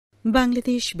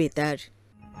বাংলাদেশ বেতার।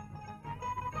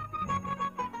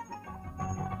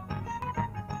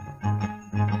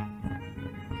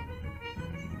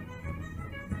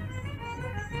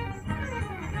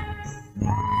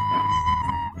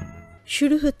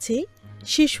 শুরু হচ্ছে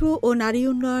শিশু ও নারী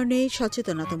উন্নয়নে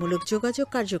সচেতনতামূলক যোগাযোগ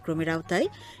কার্যক্রমের আওতায়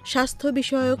স্বাস্থ্য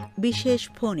বিষয়ক বিশেষ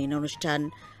ফোন ইন অনুষ্ঠান।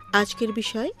 আজকের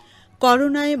বিষয়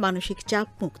করোনায় মানসিক চাপ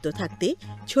মুক্ত থাকতে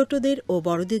ছোটদের ও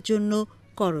বড়দের জন্য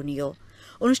করণীয়।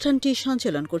 অনুষ্ঠানটি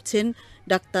সঞ্চালন করছেন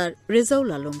ডাক্তার রেজাউল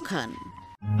আলম খান।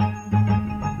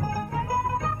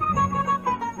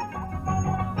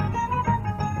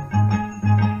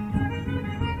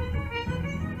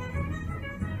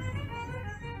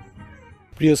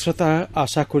 প্রিয় শ্রোতা,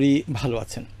 আশা করি ভালো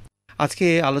আছেন। আজকে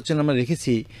আলোচনা আমরা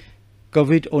রেখেছি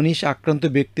কোভিড-19 আক্রান্ত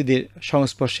ব্যক্তিদের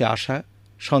সংস্পর্শে আসা,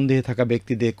 সন্দেহে থাকা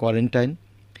ব্যক্তিদের কোয়ারেন্টাইন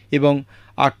এবং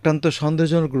আক্রান্ত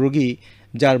সন্দেহজনক রোগী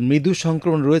যার মৃদু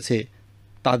সংক্রমণ রয়েছে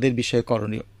তাদের বিষয়ে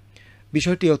করণীয়।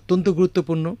 বিষয়টি অত্যন্ত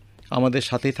গুরুত্বপূর্ণ। আমাদের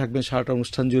সাথেই থাকবেন সারাটা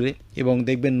অনুষ্ঠান জুড়ে এবং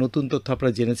দেখবেন নতুন তথ্য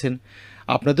আপনারা জেনেছেন।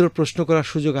 আপনাদেরও প্রশ্ন করার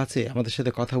সুযোগ আছে, আমাদের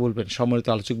সাথে কথা বলবেন। সম্মানিত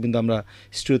আলোচকবৃন্দ আমরা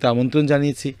স্টুডিওতে আমন্ত্রণ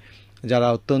জানিয়েছি। যারা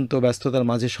অত্যন্ত ব্যস্ততার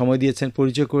মাঝে সময় দিয়েছেন,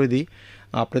 পরিচয় করে দিই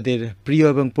আপনাদের প্রিয়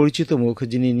এবং পরিচিত মুখ,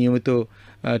 যিনি নিয়মিত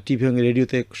টিভি এবং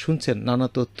রেডিওতে শুনছেন, নানা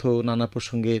তথ্য নানা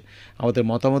প্রসঙ্গে আমাদের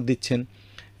মতামত দিচ্ছেন।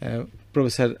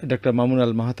 প্রফেসর ডক্টর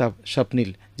মামুনুল মাহতাব স্বপ্নিল,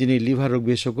 যিনি লিভার রোগ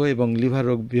বিশেষজ্ঞ এবং লিভার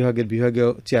রোগ বিভাগের বিভাগীয়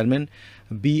chairman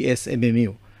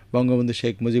BSMMU, Bangabandhu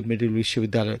Sheikh Mujib medical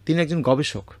বিশ্ববিদ্যালয়। তিনি একজন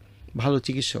গবেষক, ভালো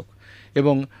চিকিৎসক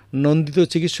এবং নন্দিত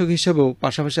চিকিৎসক হিসেবেও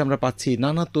পাশাপাশি আমরা পাচ্ছি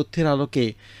নানা তথ্যের আলোকে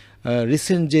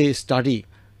রিসেন্ট যে স্টাডি,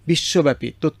 বিশ্বব্যাপী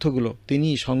তথ্যগুলো তিনি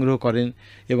সংগ্রহ করেন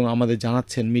এবং আমাদের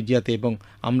জানাচ্ছেন মিডিয়াতে, এবং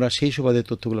আমরা সেই সুবাদে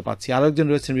তথ্যগুলো পাচ্ছি। আরেকজন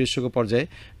রয়েছেন বিশেষজ্ঞ পর্যায়ে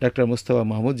ডক্টর মুস্তাফা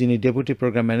মাহমুদ, যিনি ডেপুটি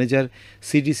প্রোগ্রাম ম্যানেজার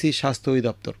CDC স্বাস্থ্য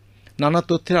অধিদপ্তর। নানা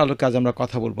তথ্যের আলোকে আজ আমরা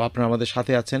কথা বলবো। আপনারা আমাদের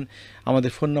সাথে আছেন।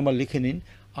 আমাদের ফোন নাম্বার লিখে নিন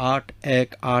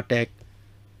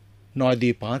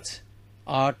 8181-925,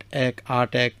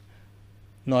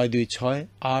 8181-926,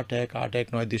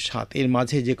 8181-927। এর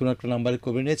মাঝে যে কোনো একটা নাম্বারে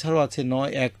করবেন। এছাড়াও আছে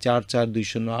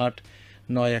 9144-208,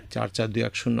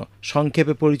 9144-210।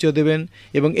 সংক্ষেপে পরিচয় দেবেন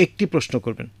এবং একটি প্রশ্ন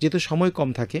করবেন, যেহেতু সময় কম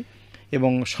থাকে,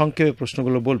 এবং সংক্ষেপে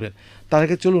প্রশ্নগুলো বলবেন। তার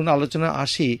আগে চলুন আলোচনা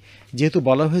আসি। যেহেতু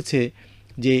বলা হয়েছে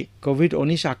যে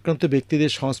কোভিড-19 আক্রান্ত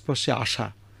ব্যক্তিদের সংস্পর্শে আসা,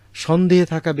 সন্দেহে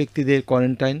থাকা ব্যক্তিদের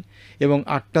কোয়ারেন্টাইন এবং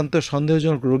আক্রান্ত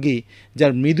সন্দেহজনক রোগী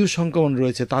যার মৃদু সংক্রমণ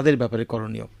রয়েছে তাদের ব্যাপারে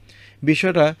করণীয়।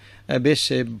 বিষয়টা বেশ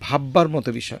ভাববার মতো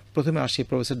বিষয়। প্রথমে আসি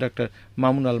প্রফেসর ডক্টর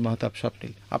মামুনুল মাহতাব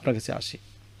স্বপ্নিল, আপনার কাছে আসি।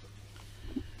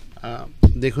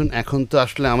 দেখুন, এখন তো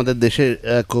আসলে আমাদের দেশে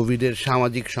কোভিডের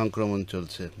সামাজিক সংক্রমণ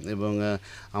চলছে এবং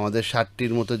আমাদের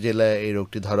 60টির মতো জেলায় এই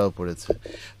রোগটি ধরাও পড়েছে।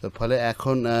 তো ফলে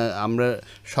এখন আমরা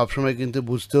সবসময় কিন্তু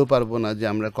বুঝতেও পারবো না যে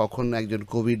আমরা কখন একজন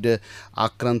কোভিড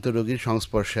আক্রান্ত রোগীর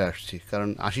সংস্পর্শে আসছি, কারণ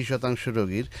 80%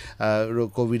 রোগীর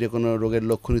কোভিডে কোনো রোগের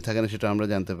লক্ষণই থাকে না, সেটা আমরা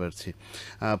জানতে পারছি।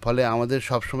 ফলে আমাদের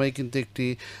সবসময় কিন্তু একটি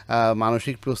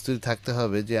মানসিক প্রস্তুতি থাকতে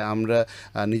হবে যে আমরা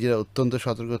নিজেরা অত্যন্ত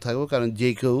সতর্ক থাকবো, কারণ যে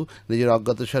কেউ নিজের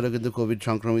অজ্ঞাতসারে কিন্তু কোভিড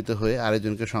সংক্রমিত হয়ে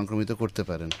আরেকজনকে সংক্রমিত করতে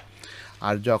পারেন।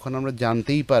 আর যখন আমরা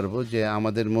জানতেই পারবো যে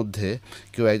আমাদের মধ্যে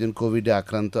কেউ একজন কোভিডে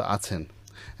আক্রান্ত আছেন,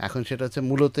 এখন সেটা হচ্ছে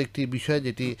মূলত একটি বিষয়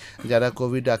যেটি যারা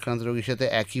কোভিড আক্রান্ত রোগীর সাথে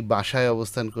একই বাসায়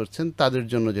অবস্থান করছেন তাদের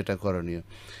জন্য যেটা করণীয়।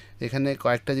 এখানে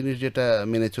কয়েকটা জিনিস যেটা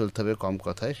মেনে চলতে হবে কম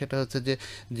কথায়, সেটা হচ্ছে যে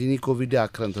যিনি কোভিডে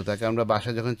আক্রান্ত তাকে আমরা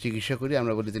বাসায় যখন চিকিৎসা করি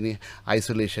আমরা বলি তিনি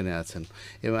আইসোলেশনে আছেন,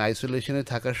 এবং আইসোলেশনে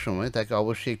থাকার সময় তাকে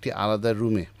অবশ্যই একটি আলাদা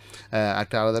রুমে,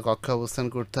 একটা আলাদা কক্ষে অবস্থান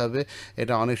করতে হবে।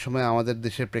 এটা অনেক সময় আমাদের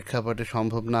দেশের প্রেক্ষাপটে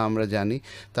সম্ভব না, আমরা জানি।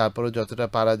 তারপরেও যতটা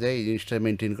পারা যায় এই জিনিসটা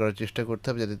মেনটেন করার চেষ্টা করতে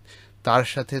হবে, যাতে তার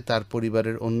সাথে তার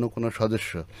পরিবারের অন্য কোনো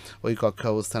সদস্য ওই কক্ষে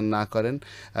অবস্থান না করেন।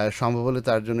 সম্ভব হলে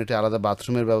তার জন্য একটি আলাদা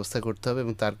বাথরুমের ব্যবস্থা করতে হবে,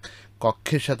 এবং তার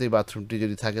কক্ষের সাথে বাথরুমটি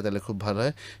যদি থাকে তাহলে খুব ভালো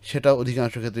হয়। সেটা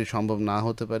অধিকাংশ ক্ষেত্রেই সম্ভব না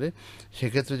হতে পারে।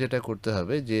 সেক্ষেত্রে যেটা করতে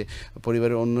হবে যে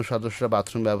পরিবারের অন্য সদস্যরা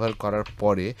বাথরুম ব্যবহার করার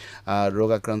পরে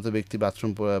রোগাক্রান্ত ব্যক্তি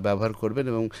বাথরুম ব্যবহার করবেন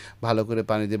এবং ভালো করে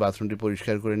পানি দিয়ে বাথরুমটি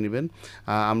পরিষ্কার করে নেবেন।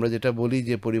 আমরা যেটা বলি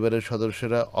যে পরিবারের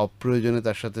সদস্যরা অপ্রয়োজনে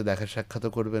তার সাথে দেখা সাক্ষাৎও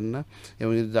করবেন না,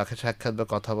 এবং যদি দেখা সাক্ষাৎ বা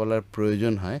কথা বলার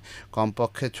প্রয়োজন হয়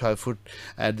কমপক্ষে 6 ফুট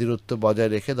দূরত্ব বজায়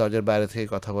রেখে দরজার বাইরে থেকে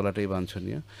কথা বলাটাই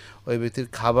বাঞ্ছনীয়। ওই ব্যক্তির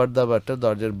খাবার দাবারটা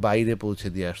দরজার বাইরে পৌঁছে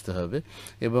দিয়ে আসতে হবে,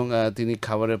 এবং তিনি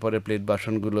খাবারের পরে প্লেট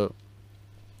বাসনগুলো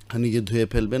নিজে ধুয়ে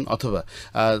ফেলবেন, অথবা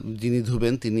যিনি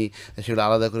ধুবেন তিনি সেগুলো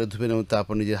আলাদা করে ধুবেন এবং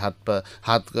তারপর নিজের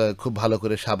হাত খুব ভালো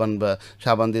করে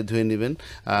সাবান দিয়ে ধুয়ে নেবেন।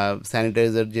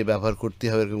 স্যানিটাইজার যে ব্যবহার করতে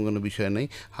হবে এরকম কোনো বিষয় নেই,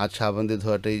 হাত সাবান দিয়ে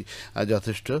ধোয়াটাই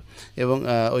যথেষ্ট। এবং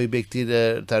ওই ব্যক্তির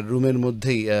তার রুমের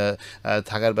মধ্যেই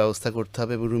থাকার ব্যবস্থা করতে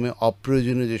হবে, এবং রুমে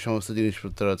অপ্রয়োজনীয় যে সমস্ত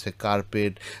জিনিসপত্র আছে,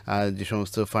 কার্পেট, যে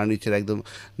সমস্ত ফার্নিচার একদম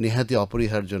নেহাতি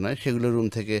অপরিহার্য নয়, সেগুলো রুম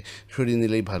থেকে সরিয়ে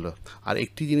নিলেই ভালো। আর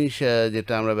একটি জিনিস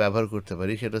যেটা আমরা ব্যবহার করতে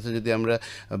পারি সেটা হচ্ছে, যদি আমরা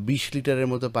 20 লিটারের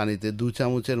মতো পানিতে 2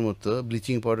 চামচের মতো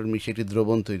ব্লিচিং পাউডার মিশিয়ে একটি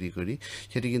দ্রবণ তৈরি করি,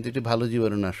 সেটি কিন্তু একটি ভালো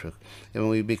জীবাণুনাশক। এবং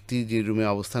ওই ব্যক্তি যে রুমে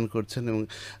অবস্থান করছেন এবং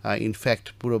ইনফ্যাক্ট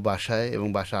পুরো বাসায় এবং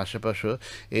বাসার আশেপাশেও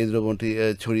এই দ্রবণটি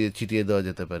ছিটিয়ে দেওয়া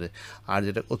যেতে পারে। আর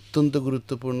যেটা অত্যন্ত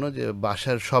গুরুত্বপূর্ণ, যে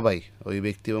বাসার সবাই, ওই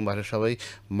ব্যক্তি এবং বাসার সবাই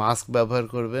মাস্ক ব্যবহার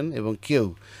করবেন, এবং কেউ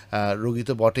রোগী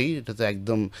তো বটেই, এটা তো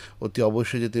একদম অতি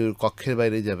অবশ্যই, যদি কক্ষের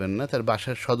বাইরে যাবেন না, তার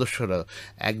বাসার সদস্যরা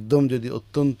একদম যদি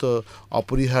অত্যন্ত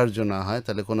অপরিহার্য না হয়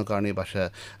তাহলে কোনো কারণেই বাসা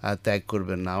ত্যাগ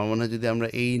করবেন না। আমার মনে হয় যদি আমরা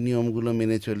এই নিয়মগুলো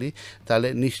মেনে চলি তাহলে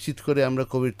নিশ্চিত করে আমরা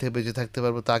কোভিড থেকে বেঁচে থাকতে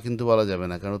পারবো তা কিন্তু বলা যাবে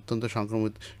না, কারণ অত্যন্ত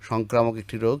সংক্রামক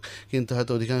একটি রোগ, কিন্তু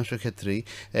হয়তো অধিকাংশ ক্ষেত্রেই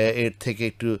এর থেকে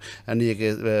একটু নিজেকে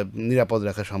নিরাপদ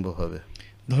রাখা সম্ভব হবে।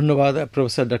 ধন্যবাদ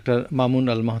প্রফেসর ডক্টর মামুন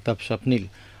আল মাহতাব স্বপ্নিল।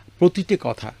 প্রতিটি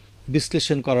কথা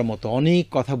বিশ্লেষণ করার মতো, অনেক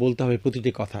কথা বলতে হবে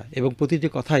প্রতিটি কথা, এবং প্রতিটি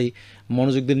কথাই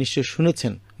মনোযোগ দিয়ে নিশ্চয়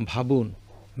শুনেছেন। ভাবুন,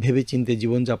 ভেবেচিন্তে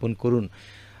জীবনযাপন করুন।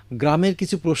 গ্রামের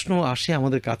কিছু প্রশ্ন আসে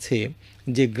আমাদের কাছে,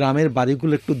 যে গ্রামের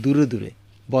বাড়িগুলো একটু দূরে দূরে,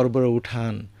 বড় বড়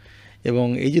উঠান, এবং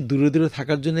এই যে দূরে দূরে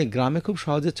থাকার জন্য গ্রামে খুব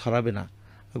সহজে ছড়াবে না,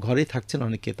 ঘরেই থাকছেন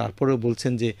অনেকে, তারপরেও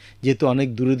বলছেন যে যেহেতু অনেক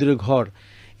দূরে দূরে ঘর,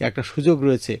 একটা সুযোগ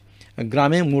রয়েছে,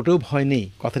 গ্রামে মোটেও ভয় নেই,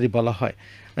 কথাটি বলা হয়।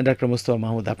 ডক্টর মোস্তফা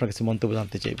মাহমুদ, আপনার কাছে মন্তব্য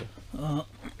জানতে চাইব।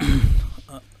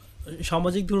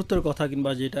 সামাজিক দূরত্বের কথা,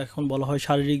 কিংবা যেটা এখন বলা হয়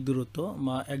শারীরিক দূরত্ব,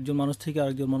 একজন মানুষ থেকে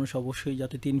আরেকজন মানুষ অবশ্যই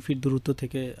যাতে 3 ফিট দূরত্ব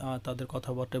থেকে তাদের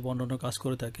কথাবার্তায় বর্ণনা কাজ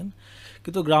করে থাকেন।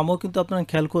 কিন্তু গ্রামেও কিন্তু আপনারা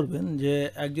খেয়াল করবেন যে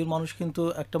একজন মানুষ কিন্তু,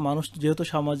 একটা মানুষ যেহেতু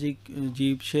সামাজিক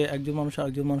জীব, সে একজন মানুষ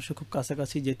আরেকজন মানুষের খুব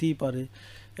কাছাকাছি যেতেই পারে।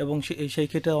 এবং সেই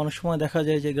ক্ষেত্রে অনেক সময় দেখা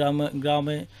যায় যে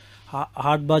গ্রামে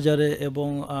হাট বাজারে এবং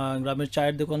গ্রামের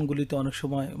চায়ের দোকানগুলিতে অনেক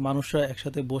সময় মানুষরা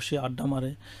একসাথে বসে আড্ডা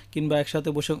মারে, কিংবা একসাথে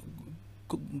বসে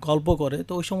গল্প করে।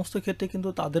 তো ওই সমস্ত ক্ষেত্রে কিন্তু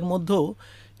তাদের মধ্যেও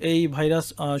এই ভাইরাস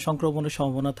সংক্রমণের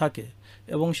সম্ভাবনা থাকে।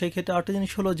 এবং সেই ক্ষেত্রে আরেকটা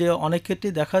জিনিস হলো যে অনেক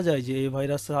ক্ষেত্রেই দেখা যায় যে এই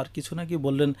ভাইরাস, আর কিছু নাকি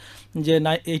বললেন যে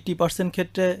 80%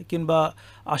 ক্ষেত্রে কিংবা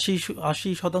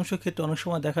 80% ক্ষেত্রে অনেক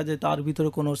সময় দেখা যায় তার ভিতরে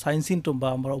কোনো সাইন সিমটম বা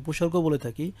আমরা উপসর্গ বলে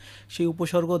থাকি, সেই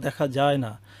উপসর্গ দেখা যায়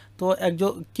না। তো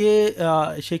একজন কে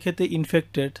সেই ক্ষেত্রে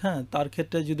ইনফেক্টেড, তার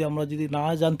ক্ষেত্রে আমরা যদি না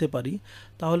জানতে পারি,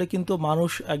 তাহলে কিন্তু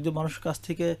একজন মানুষের কাছ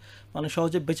থেকে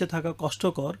সহজে বেঁচে থাকা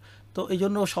কষ্টকর। তো এই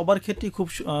জন্য সবার ক্ষেত্রেই খুব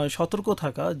সতর্ক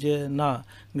থাকা, যে না,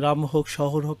 গ্রাম হোক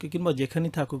শহর হোক কিংবা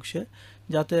যেখানেই থাকুক সে,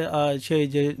 যাতে সেই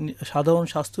যে সাধারণ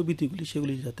স্বাস্থ্যবিধিগুলি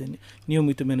সেগুলি যাতে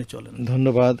নিয়মিত মেনে চলেন।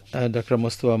 ধন্যবাদ ডক্টর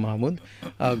মোস্তফা মাহমুদ।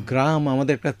 গ্রাম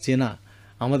আমাদের একটা চেনা,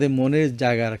 আমাদের মনের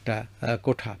জায়গার একটা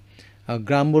কোঠা।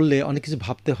 গ্রাম বললে অনেক কিছু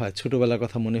ভাবতে হয়, ছোটোবেলার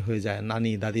কথা মনে হয়ে যায়, নানি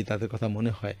দাদি তাদের কথা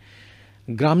মনে হয়।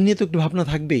 গ্রাম নিয়ে তো একটু ভাবনা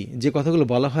থাকবেই। যে কথাগুলো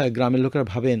বলা হয়, গ্রামের লোকেরা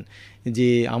ভাবেন যে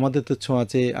আমাদের তো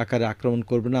ছোঁয়াচে আকারে আক্রমণ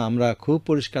করবে না, আমরা খুব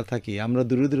পরিষ্কার থাকি, আমরা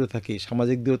দূরে দূরে থাকি,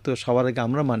 সামাজিক দূরত্ব সবার আগে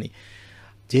আমরা মানি।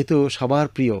 যেহেতু সবার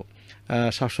প্রিয়,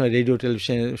 সবসময় রেডিও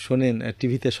টেলিভিশন শোনেন,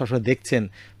 টিভিতে সবসময় দেখছেন,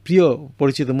 প্রিয়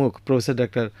পরিচিত মুখ প্রফেসর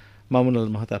ডক্টর মামুন আল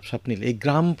মাহতাব স্বপ্নিল, এই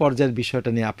গ্রাম পর্যায়ের বিষয়টা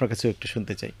নিয়ে আপনার কাছেও একটু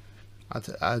শুনতে চাই।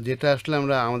 আচ্ছা, যেটা আসলে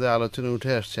আমাদের আলোচনায়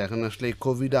উঠে আসছে এখন, আসলে এই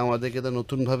কোভিড আমাদেরকে তো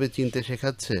নতুনভাবে চিনতে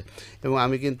শেখাচ্ছে। এবং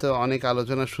আমি কিন্তু অনেক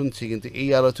আলোচনা শুনছি, কিন্তু এই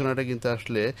আলোচনাটা কিন্তু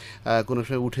আসলে কোনো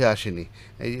সময় উঠে আসেনি,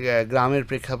 এই গ্রামের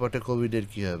প্রেক্ষাপটে কোভিডের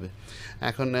কী হবে।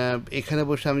 এখন এখানে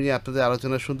বসে আমি আপনাদের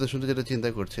আলোচনা শুনতে শুনতে যেটা চিন্তা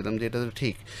করছিলাম, যে এটা তো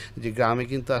ঠিক যে গ্রামে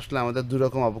কিন্তু আসলে আমাদের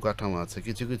দুরকম অবকাঠামো আছে।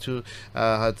 কিছু কিছু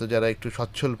হয়তো যারা একটু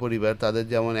সচ্ছল পরিবার, তাদের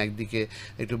যেমন একদিকে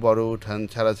একটু বড় উঠান,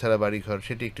 ছাড়া বাড়িঘর,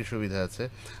 সেটি একটি সুবিধা আছে।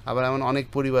 আবার এমন অনেক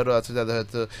পরিবারও আছে যাদের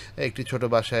হয়তো একটি ছোট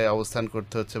বাসায় অবস্থান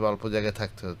করতে হচ্ছে বা অল্প জায়গায়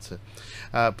থাকতে হচ্ছে।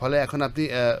 ফলে এখন আপনি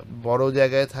বড়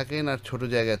জায়গায় থাকেন আর ছোট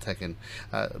জায়গায় থাকেন,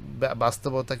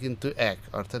 বাস্তবতা কিন্তু এক,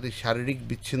 অর্থাৎ এই শারীরিক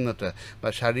বিচ্ছিন্নতা বা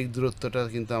শারীরিক দূরত্বটা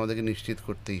কিন্তু আমাদেরকে নিশ্চিত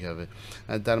করতেই হবে।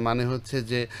 তার মানে হচ্ছে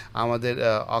যে আমাদের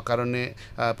অকারণে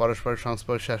পরস্পরের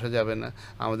সংস্পর্শে আসা যাবে না,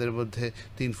 আমাদের মধ্যে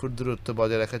 3 ফুট দূরত্ব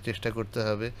বজায় রাখার চেষ্টা করতে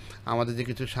হবে। আমাদের যে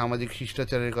কিছু সামাজিক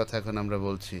শিষ্টাচারের কথা এখন আমরা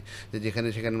বলছি, যে যেখানে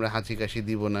সেখানে আমরা হাঁচি কাশি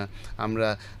দিব না, আমরা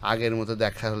আগের আগের মতো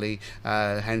দেখা হলেই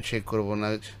হ্যান্ডশেক করব না,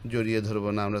 জড়িয়ে ধরবো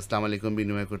না, আমরা আসসালামু আলাইকুম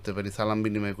বিনিময় করতে পারি, সালাম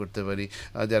বিনিময় করতে পারি।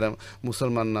 যারা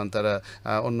মুসলমান নন তারা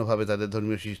অন্যভাবে তাদের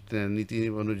ধর্মীয় নীতি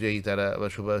অনুযায়ী তারা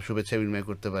শুভেচ্ছা বিনিময়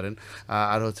করতে পারেন।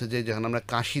 আর হচ্ছে যে যখন আমরা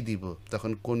কাশি দিব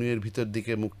তখন কনুইয়ের ভিতর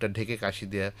দিকে মুখটা ঢেকে কাশি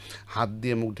দেওয়া, হাত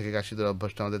দিয়ে মুখ ঢেকে কাশি দেওয়ার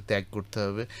অভ্যাসটা আমাদের ত্যাগ করতে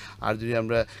হবে। আর যদি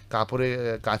আমরা কাপড়ে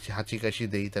হাঁচি কাশি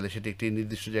দেই তাহলে সেটা একটি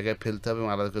নির্দিষ্ট জায়গায় ফেলতে হবে এবং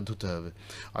আলাদা করে ধুতে হবে।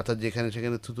 অর্থাৎ যেখানে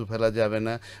সেখানে থুতু ফেলা যাবে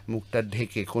না, মুখটা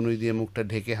ঢেকে কনুই দিয়ে মুখটা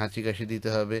ঢেকে হাঁচি কাশি দিতে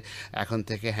হবে। এখন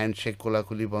থেকে হ্যান্ডশেক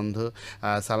কোলাকুলি বন্ধ,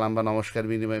 সালাম বা নমস্কার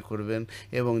বিনিময় করবেন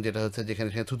এবং যেটা হচ্ছে যেখানে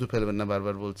সেখানে থুতু ফেলবেন না,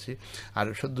 বারবার বলছি। আর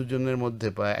দুজনের মধ্যে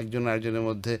বা একজন আরেকজনের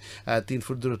মধ্যে 3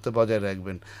 ফুট দূরত্ব বজায়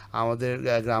রাখবেন। আমাদের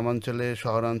গ্রামাঞ্চলে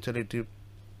শহরাঞ্চলে একটি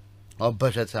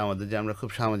অভ্যাস আছে আমাদের যে আমরা খুব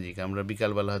সামাজিক, আমরা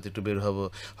বিকালবেলা হয়তো একটু বের হব,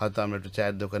 হয়তো আমরা একটু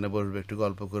চায়ের দোকানে বসবো, একটু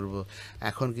গল্প করব।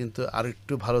 এখন কিন্তু আর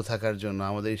একটু ভালো থাকার জন্য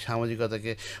আমাদের এই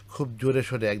সামাজিকতাকে খুব জোরে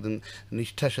সোরে একদম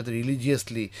নিষ্ঠার সাথে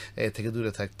রিলিজিয়াসলি এ থেকে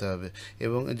দূরে থাকতে হবে।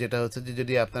 এবং যেটা হচ্ছে যে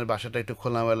যদি আপনার বাসাটা একটু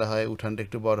খোলামেলা হয়, উঠানটা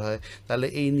একটু বড় হয়, তাহলে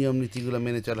এই নিয়ম নীতিগুলো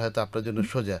মেনে চলা হয়তো আপনার জন্য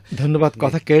সোজা। ধন্যবাদ।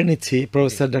 কথা কেড়ে নিচ্ছি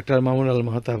প্রফেসর ডক্টর মামুন আল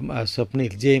মাহতাব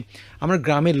স্বপ্নিল, যে আমরা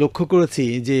গ্রামে লক্ষ্য করেছি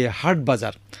যে হাট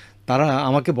বাজার, তারা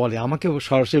আমাকে বলে, আমাকে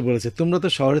সরাসরি বলেছে, তোমরা তো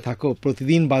শহরে থাকো,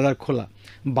 প্রতিদিন বাজার খোলা,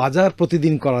 বাজার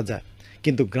প্রতিদিন করা যায়,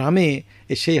 কিন্তু গ্রামে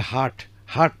সেই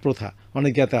হাট প্রথা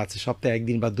অনেক জায়গাতে আছে, সপ্তাহে 1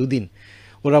 দিন বা 2 দিন।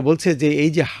 ওরা বলছে যে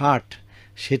এই যে হাট,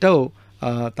 সেটাও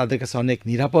তাদের কাছে অনেক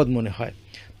নিরাপদ মনে হয়।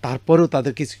 তারপরেও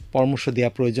তাদের কিছু পরামর্শ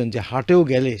দেওয়া প্রয়োজন যে হাটেও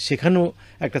গেলে সেখানেও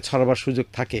একটা ছড়াবার সুযোগ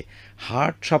থাকে।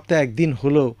 হাট সপ্তাহে 1 দিন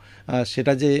হলেও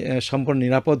সেটা যে সম্পূর্ণ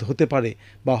নিরাপদ হতে পারে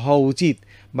বা হওয়া উচিত,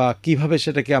 বা কিভাবে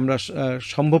সেটাকে আমরা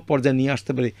সম্ভব পর্যায়ে নিয়ে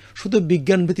আসতে পারি, শুধু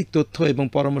বিজ্ঞানভিত্তিক তথ্য এবং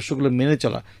পরামর্শগুলো মেনে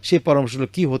চলা, সেই পরামর্শগুলো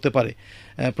কী হতে পারে?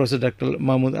 প্রফেসর ডক্টর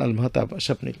মাহমুদ আল মাহতাব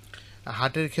স্বপ্নিল।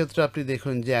 হাটের ক্ষেত্রে আপনি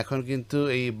দেখুন যে এখন কিন্তু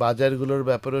এই বাজারগুলোর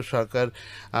ব্যাপারেও সরকার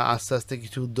আস্তে আস্তে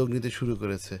কিছু উদ্যোগ নিতে শুরু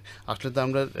করেছে। আসলে তো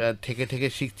আমরা ঠেকে ঠেকে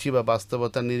শিখছি বা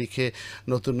বাস্তবতার নিরিখে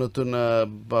নতুন নতুন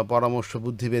পরামর্শ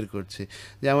বুদ্ধি বের করছি।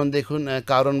 যেমন দেখুন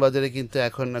কারণ বাজারে কিন্তু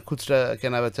এখন খুচরা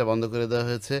কেনাবেচা বন্ধ করে দেওয়া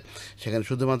হয়েছে, সেখানে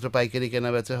শুধুমাত্র পাইকারি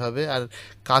কেনাবেচা হবে। আর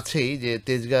কাছেই যে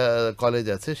তেজগাঁ কলেজ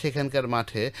আছে সেখানকার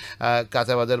মাঠে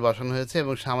কাঁচা বাজার বসানো হয়েছে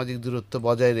এবং সামাজিক দূরত্ব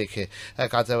বজায় রেখে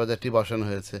কাঁচা বাজারটি বসানো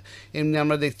হয়েছে। এমনি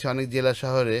আমরা দেখছি অনেক জেলা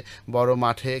শহরে বড়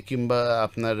মাঠে কিংবা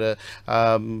আপনার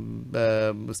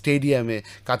স্টেডিয়ামে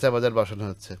কাঁচা বাজার বসানো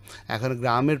হচ্ছে। এখন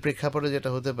গ্রামের প্রেক্ষাপটে যেটা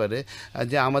হতে পারে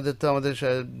যে আমাদের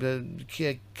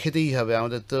খেতেই হবে,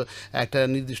 আমাদের তো একটা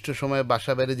নির্দিষ্ট সময়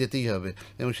বাসা বাইরে যেতেই হবে,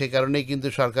 এবং সেই কারণেই কিন্তু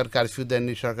সরকার কারফিউ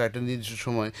দেননি, সরকার একটা নির্দিষ্ট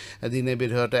সময় দিনে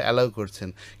বের হওয়াটা অ্যালাউ করছেন।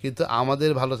 কিন্তু আমাদের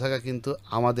ভালো থাকা কিন্তু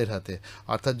আমাদের হাতে।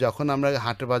 অর্থাৎ যখন আমরা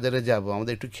হাটে বাজারে যাব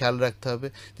আমাদের একটু খেয়াল রাখতে হবে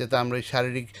যাতে আমরা এই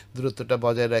শারীরিক দূরত্বটা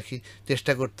বজায় রাখি।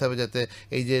 চেষ্টা করতে হবে যাতে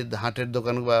এই যে হাটের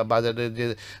দোকান বা বাজারের যে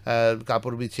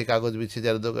কাপড় বিছিয়ে কাগজ বিছিয়ে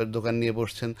যারা দোকান নিয়ে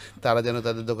বসছেন তারা যেন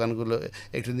তাদের দোকানগুলো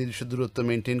একটু নির্দিষ্ট দূরত্ব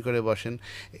মেনটেন করে বসেন।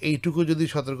 এইটুকু যদি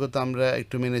সতর্কতা আমরা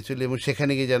একটু মেনে চলি এবং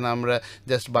সেখানে গিয়ে যেন আমরা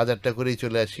জাস্ট বাজারটা করেই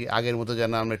চলে আসি, আগের মতো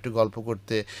যেন আমরা একটু গল্প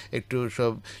করতে, একটু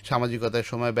সব সামাজিকতায়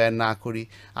সময় ব্যয় না করি।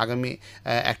 আগামী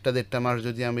 1-1.5 মাস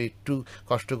যদি আমি একটু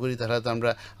কষ্ট করি তাহলে তো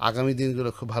আমরা আগামী দিনগুলো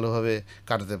খুব ভালোভাবে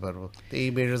কাটাতে পারবো। তো এই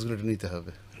মেজার্সগুলো নিতে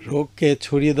হবে। রোগকে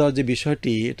ছড়িয়ে দেওয়ার যে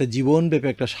বিষয়টি, এটা জীবনব্যাপী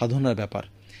একটা সাধনার ব্যাপার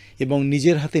এবং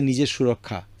নিজের হাতে নিজের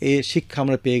সুরক্ষা, এ শিক্ষা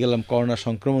আমরা পেয়ে গেলাম করোনা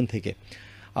সংক্রমণ থেকে।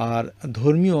 আর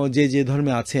ধর্মীয় যে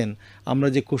ধর্মে আছেন, আমরা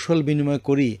যে কৌশল বিনিময়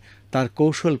করি তার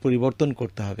কৌশল পরিবর্তন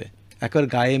করতে হবে। একবার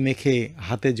গায়ে মেখে,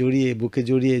 হাতে জড়িয়ে, বুকে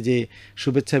জড়িয়ে যে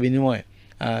শুভেচ্ছা বিনিময়,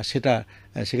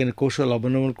 সেখানে কৌশল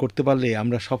অবলম্বন করতে পারলে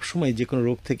আমরা সবসময় যে কোনো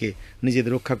রোগ থেকে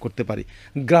নিজেদের রক্ষা করতে পারি।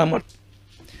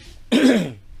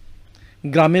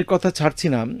 গ্রামের কথা ছাড়ছি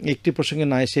না, একটি প্রসঙ্গে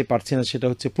না এসে পারছি না, সেটা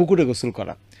হচ্ছে পুকুরে গোসল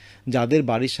করা। যাদের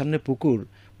বাড়ির সামনে পুকুর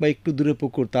বা একটু দূরে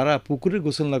পুকুর, তারা পুকুরে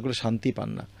গোসল না করে শান্তি পান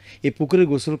না। এই পুকুরে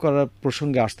গোসল করার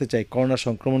প্রসঙ্গে আসতে চাই করোনা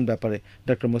সংক্রমণ ব্যাপারে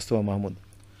ডক্টর মোস্তফা মাহমুদ।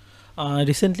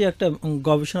 রিসেন্টলি একটা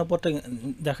গবেষণাপত্রে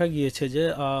দেখা গিয়েছে যে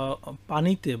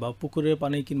পানিতে বা পুকুরের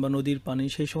পানি কিংবা নদীর পানি,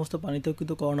 সেই সমস্ত পানিতেও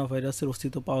কিন্তু করোনা ভাইরাসের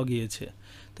অস্তিত্ব পাওয়া গিয়েছে।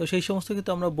 তো সেই সমস্ত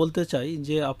কিন্তু আমরা বলতে চাই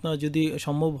যে আপনার যদি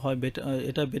সম্ভব হয়,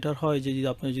 এটা বেটার হয় যে যদি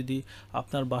আপনার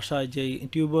আপনার বাসায় যে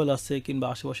টিউবওয়েল আছে কিংবা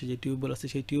আশেপাশে যে টিউবওয়েল আছে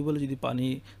সেই টিউবওয়েলে যদি পানি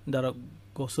দ্বারা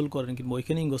গোসল করেন কিংবা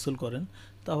ওইখানেই গোসল করেন,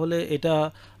 তাহলে এটা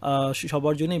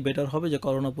সবার জন্যই বেটার হবে যে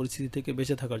করোনা পরিস্থিতি থেকে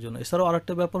বেঁচে থাকার জন্য। এছাড়াও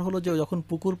আরেকটা ব্যাপার হলো যে যখন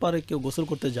পুকুর পাড়ে কেউ গোসল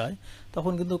করতে যায়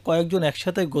তখন কিন্তু কয়েকজন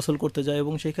একসাথে গোসল করতে যায়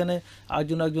এবং সেখানে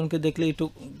একজনকে দেখলে একটু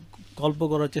গল্প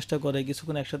করার চেষ্টা করে,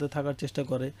 কিছুক্ষণ একসাথে থাকার চেষ্টা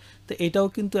করে। তো এটাও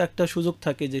কিন্তু একটা সুযোগ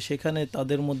থাকে যে সেখানে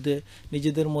তাদের মধ্যে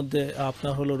নিজেদের মধ্যে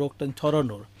আপনার হলো রোগটা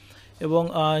ছড়ানোর। এবং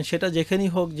সেটা যেখানেই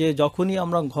হোক, যে যখনই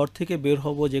আমরা ঘর থেকে বের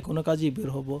হব, যে কোনো কাজেই বের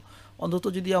হব, অন্তত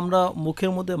যদি আমরা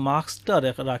মুখের মধ্যে মাস্কটা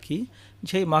রাখি,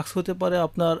 সেই মাস্ক হতে পারে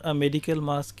আপনার মেডিকেল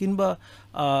মাস্ক, কিংবা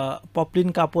পপলিন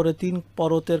কাপড়ে 3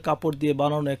 পরতের কাপড় দিয়ে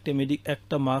বানানো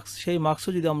একটা মাস্ক, সেই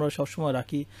মাস্কও যদি আমরা সবসময়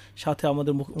রাখি, সাথে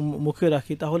আমাদের মুখে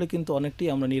রাখি, তাহলে কিন্তু অনেকটাই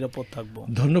আমরা নিরাপদ থাকবো।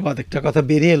 ধন্যবাদ। একটা কথা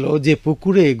বেরিয়ে এলো যে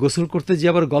পুকুরে গোসল করতে যে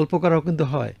আবার গল্প করাও কিন্তু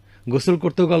হয়, গোসল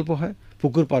করতেও গল্প হয়,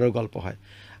 পুকুর পাড়েও গল্প হয়।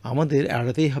 আমাদের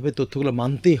এড়াতেই হবে, তথ্যগুলো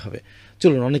মানতেই হবে।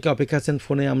 চলুন, অনেকে অপেক্ষা আছেন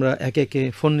ফোনে, আমরা একে একে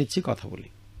ফোন নিচ্ছি, কথা বলি।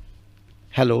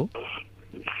 হ্যালো,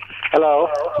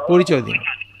 পরিচয় দিন।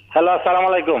 হ্যালো, আসসালামু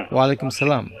আলাইকুম। ওয়ালাইকুম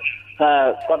সালাম। হ্যাঁ,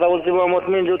 কথা বলছি মোহাম্মদ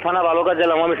মিন্টু, থানা বালুকা,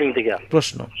 জেলা ময়মনসিং থেকে।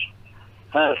 প্রশ্ন?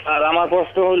 হ্যাঁ স্যার, আমার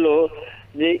প্রশ্ন হলো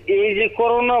যে এই যে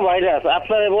করোনা ভাইরাস,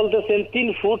 আপনারা বলতেছেন 3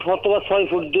 ফুট অথবা 6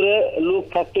 ফুট দূরে লোক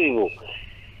থাকতে হইব।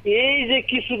 এই যে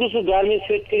কিছু কিছু গার্মেন্টস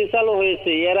ফ্যাক্টরি চালু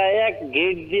হয়েছে, এরা এক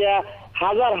গেট দিয়া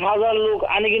হাজার হাজার লোক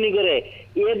আনিগিনি করে,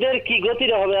 এদের কি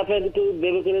গতিটা হবে আপনি একটু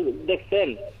ভেবে করে দেখছেন?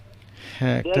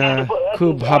 হ্যাঁ, একটা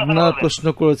খুব ভাবনার প্রশ্ন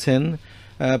করেছেন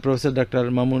প্রফেসর ডাক্তার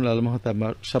মামুনুল আল মাহতাব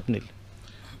স্বপ্নিল।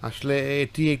 আসলে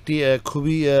এটি একটি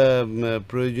খুবই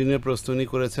প্রয়োজনীয় প্রশ্ন উনি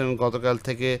করেছেন। গতকাল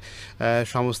থেকে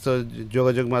সমস্ত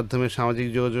যোগাযোগ মাধ্যমে, সামাজিক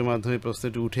যোগাযোগ মাধ্যমে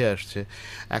প্রশ্নটি উঠে আসছে।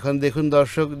 এখন দেখুন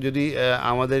দর্শক, যদি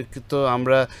আমাদের তো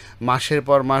আমরা মাসের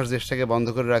পর মাস দেশটাকে বন্ধ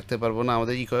করে রাখতে পারবো না,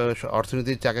 আমাদের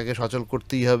অর্থনীতির চাকাকে সচল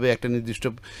করতেই হবে একটা নির্দিষ্ট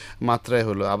মাত্রায়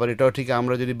হলো। আবার এটাও ঠিক,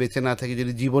 আমরা যদি বেঁচে না থাকি,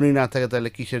 যদি জীবনই না থাকে, তাহলে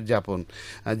কিসের যাপন?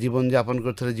 জীবন যাপন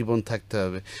করতে হলে জীবন থাকতে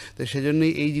হবে। তো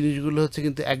সেজন্যই এই জিনিসগুলো হচ্ছে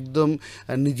কিন্তু একদম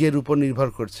নিজের উপর নির্ভর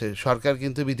করছে। সরকার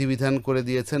কিন্তু বিধিবিধান করে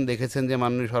দিয়েছেন। দেখেছেন যে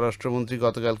মাননীয় স্বরাষ্ট্রমন্ত্রী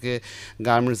গতকালকে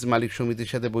গার্মেন্টস মালিক সমিতির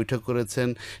সাথে বৈঠক করেছেন,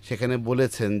 সেখানে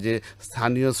বলেছেন যে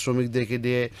স্থানীয় শ্রমিকদেরকে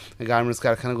দিয়ে গার্মেন্টস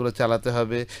কারখানাগুলো চালাতে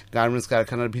হবে, গার্মেন্টস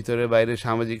কারখানার ভিতরে বাইরে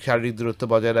শারীরিক দূরত্ব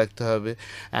বজায় রাখতে হবে।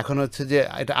 এখন হচ্ছে যে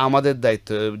এটা আমাদের দায়িত্ব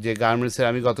যে গার্মেন্টসের,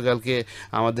 আমি গতকালকে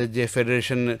আমাদের যে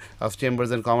federation of chambers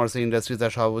and commerce industry,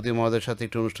 তার সভাপতি মহোদয়ের সাথে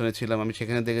একটু অনুষ্ঠানে ছিলাম, আমি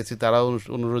সেখানে দেখেছি তারাও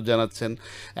অনুরোধ জানাচ্ছেন।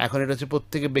 এখন এটা হচ্ছে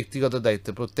প্রত্যেকের ব্যক্তিগত দায়িত্ব।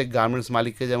 প্রত্যেক গার্মেন্টস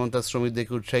মালিককে যেমন তার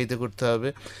শ্রমিকদেরকে উৎসাহিত করতে হবে।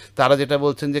 তারা যেটা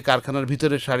বলছেন যে কারখানার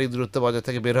ভিতরে শারীরিক দূরত্ব বজায়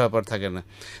থাকে, বের হওয়ার পর থাকে না।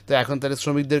 তো এখন তাহলে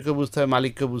শ্রমিকদেরকেও বুঝতে হবে,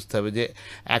 মালিককেও বুঝতে হবে যে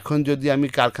এখন যদি আমি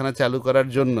কারখানা চালু করার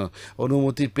জন্য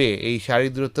অনুমতি পেয়ে এই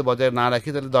শারীরিক দূরত্ব বজায় না রাখি,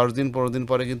 তাহলে 10 দিন 15 দিন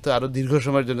পরে কিন্তু আরও দীর্ঘ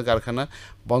সময়ের জন্য কারখানা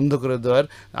বন্ধ করে দেওয়ার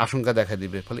আশঙ্কা দেখা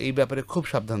দিবে। ফলে এই ব্যাপারে খুব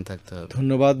সাবধান থাকতে হবে।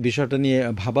 ধন্যবাদ। বিষয়টা নিয়ে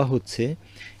ভাবা হচ্ছে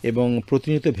এবং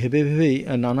প্রতিনিয়ত ভেবে ভেবেই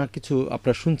নানা কিছু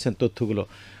আপনারা শুনছেন তথ্যগুলো।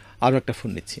 আরও একটা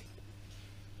ফোন নিচ্ছি।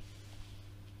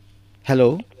 হ্যালো,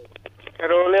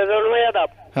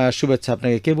 হ্যাঁ, শুভেচ্ছা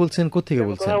আপনাকে। কে বলছেন, কোথেকে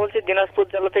বলছেন? বলছি দিনাজপুর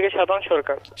জেলা থেকে সাধারণ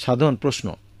সরকার। সাধারণ প্রশ্ন?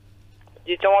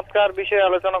 জি, চমৎকার বিষয়ে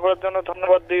আলোচনা করার জন্য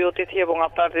ধন্যবাদ দুই অতিথি এবং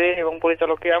আপনাদের এবং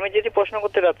পরিচালককে। আমি যেটি প্রশ্ন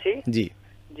করতে যাচ্ছি, জি,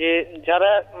 যে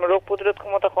যারা রোগ প্রতিরোধ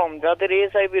ক্ষমতা কম, যাদের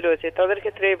এইচআইভি রয়েছে, তাদের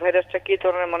ক্ষেত্রে এই ভাইরাসটা কি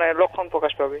ধরনের লক্ষণ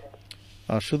প্রকাশ পাবে?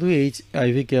 শুধু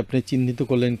এইচআইভিকে আপনি চিহ্নিত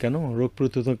করলেন কেন? রোগ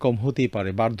প্রতিরোধ কম হতেই পারে,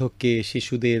 বার্ধক্যে,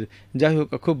 শিশুদের, যাই হোক,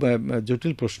 খুব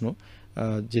জটিল প্রশ্ন,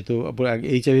 যেহেতু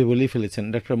এইচআইভি বলেই ফেলেছেন।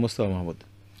 ডাক্তার মোস্তফা মাহমুদ।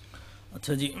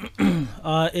 আচ্ছা, জি,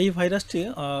 এই ভাইরাসটি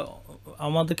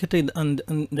আমাদের ক্ষেত্রে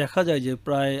দেখা যায় যে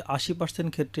প্রায় 80%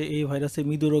 ক্ষেত্রে এই ভাইরাসে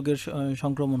মৃদু রোগের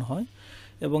সংক্রমণ হয়,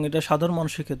 এবং এটা সাধারণ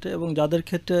মানুষের ক্ষেত্রে, এবং যাদের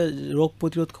ক্ষেত্রে রোগ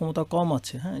প্রতিরোধ ক্ষমতা কম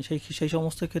আছে, হ্যাঁ, সেই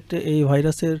সমস্ত ক্ষেত্রে এই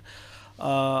ভাইরাসের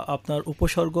আপনার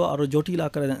উপসর্গ আরও জটিল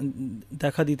আকারে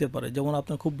দেখা দিতে পারে। যেমন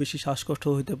আপনার খুব বেশি শ্বাসকষ্ট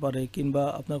হতে পারে, কিংবা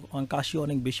আপনার কাশি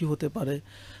অনেক বেশি হতে পারে,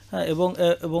 হ্যাঁ, এবং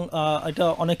এটা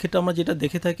অনেক ক্ষেত্রে আমরা যেটা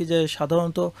দেখে থাকি যে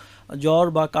সাধারণত জ্বর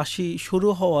বা কাশি শুরু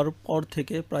হওয়ার পর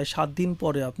থেকে প্রায় 7 দিন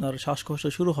পরে আপনার শ্বাসকষ্ট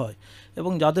শুরু হয়,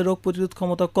 এবং যাদের রোগ প্রতিরোধ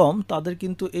ক্ষমতা কম, তাদের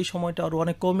কিন্তু এই সময়টা আরও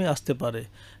অনেক কমে আসতে পারে।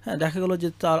 হ্যাঁ, দেখা গেল যে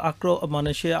তার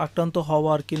সে আক্রান্ত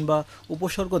হওয়ার কিংবা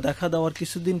উপসর্গ দেখা দেওয়ার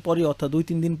কিছুদিন পরেই, অর্থাৎ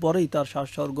 2-3 দিন পরেই তার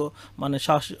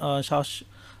শ্বাস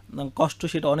কষ্ট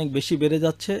সেটা অনেক বেশি বেড়ে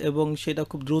যাচ্ছে, এবং সেটা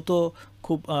খুব দ্রুত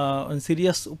খুব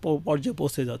সিরিয়াস পর্যায়ে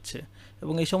পৌঁছে যাচ্ছে।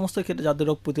 এবং এই সমস্ত ক্ষেত্রে যাদের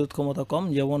রোগ প্রতিরোধ ক্ষমতা কম,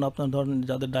 যেমন আপনার ধরেন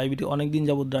যাদের ডায়াবেটিস, অনেক দিন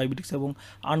যাবত ডায়াবেটিস এবং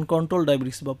আনকন্ট্রোল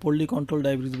ডায়াবেটিস বা পোরলি কন্ট্রোল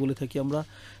ডায়াবেটিস বলে থাকি আমরা,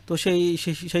 তো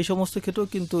সেই সমস্ত ক্ষেত্রেও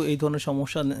কিন্তু এই ধরনের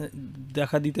সমস্যা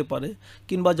দেখা দিতে পারে।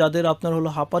 কিংবা যাদের আপনার হলো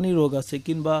হাঁপানি রোগ আছে,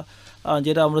 কিংবা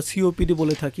যেটা আমরা সিওপিডি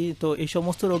বলে থাকি, তো এই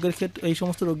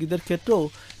সমস্ত রোগীদের ক্ষেত্রেও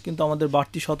কিন্তু আমাদের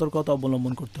বাড়তি সতর্কতা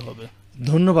অবলম্বন করতে হবে।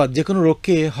 ধন্যবাদ। যে কোনো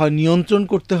রোগকে হয় নিয়ন্ত্রণ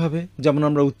করতে হবে, যেমন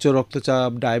আমরা উচ্চ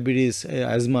রক্তচাপ, ডায়াবেটিস,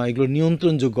 অ্যাজমা, এগুলো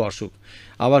নিয়ন্ত্রণযোগ্য অসুখ,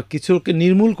 আবার কিছুকে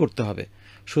নির্মূল করতে হবে।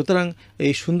 সুতরাং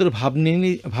এই সুন্দর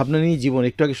ভাবনা নিয়ে জীবন,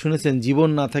 একটু আগে শুনেছেন জীবন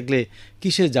না থাকলে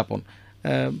কিসের যাপন,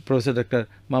 প্রফেসর ডাক্তার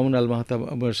মামুনুল আল মাহতাব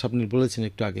স্বপ্নিল বলেছেন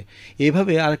একটু আগে।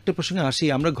 এইভাবে আরেকটা প্রসঙ্গে আসি,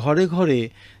 আমরা ঘরে ঘরে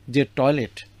যে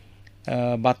টয়লেট,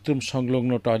 বাথরুম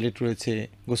সংলগ্ন টয়লেট রয়েছে,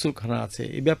 গোসলখানা আছে,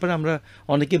 এই ব্যাপারে আমরা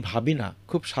অনেকে ভাবি না,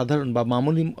 খুব সাধারণ বা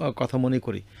মামুলি কথা মনে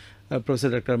করি। প্রফেসর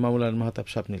ডক্টর মামুল আল মাহতাব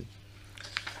স্বপ্নিল,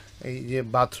 এই যে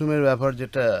বাথরুমের ব্যাপার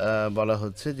যেটা বলা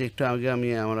হচ্ছে, যে একটু আগে আমি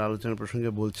আমার আলোচনার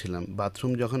প্রসঙ্গে বলছিলাম,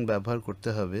 বাথরুম যখন ব্যবহার করতে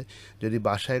হবে, যদি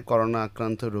বাসায় করোনা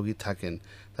আক্রান্ত রোগী থাকেন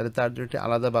তাহলে তার জন্য একটি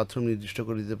আলাদা বাথরুম নির্দিষ্ট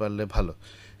করে দিতে পারলে ভালো,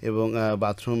 এবং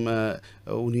বাথরুম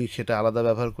উনি সেটা আলাদা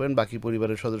ব্যবহার করেন, বাকি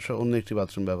পরিবারের সদস্য অন্য একটি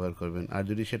বাথরুম ব্যবহার করবেন। আর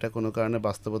যদি সেটা কোনো কারণে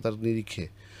বাস্তবতার নিরিখে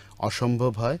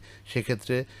অসম্ভব হয়,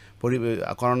 সেক্ষেত্রে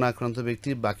করোনা আক্রান্ত ব্যক্তি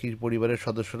বাকি পরিবারের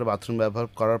সদস্যরা বাথরুম ব্যবহার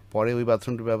করার পরে ওই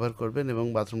বাথরুমটি ব্যবহার করবেন এবং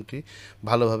বাথরুমটি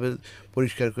ভালোভাবে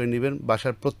পরিষ্কার করে নেবেন।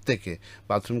 বাসার প্রত্যেকে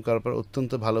বাথরুম করার পর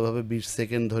অত্যন্ত ভালোভাবে 20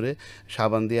 সেকেন্ড ধরে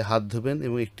সাবান দিয়ে হাত ধুবেন।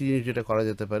 এবং একটি জিনিস যেটা করা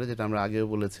যেতে পারে, যেটা আমরা আগেও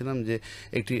বলেছিলাম, যে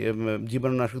একটি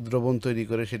জীবাণুনাশক দ্রবণ তৈরি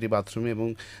করে সেটি বাথরুমে এবং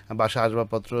বাসা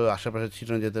আসবাবপত্র আশেপাশে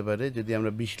ছিটানো যেতে পারে। যদি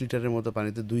আমরা 20 লিটারের মতো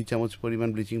পানিতে 2 চামচ পরিমাণ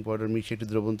ব্লিচিং পাউডার মিশিয়ে একটি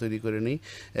দ্রবণ তৈরি করে নিই,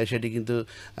 সেটি কিন্তু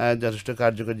যথেষ্ট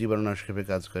কার্যকর জীবাণুনাশক হিসেবে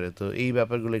কাজ করে। তো এই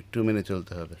ব্যাপারগুলো একটু মেনে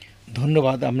চলতে হবে।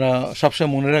 ধন্যবাদ। আমরা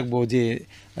সবসময় মনে রাখবো যে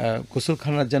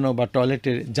গোসলখানার যেন বা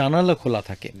টয়লেটের জানালা খোলা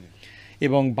থাকে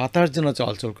এবং বাতাস যেন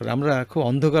চলাচল করে। আমরা খুব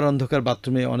অন্ধকার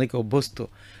বাথরুমে অনেকে অভ্যস্ত,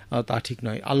 তা ঠিক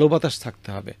নয়। আলো বাতাস থাকতে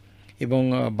হবে এবং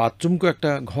বাথরুমকেও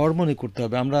একটা ঘর মনে করতে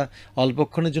হবে। আমরা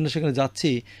অল্পক্ষণের জন্য সেখানে যাচ্ছি,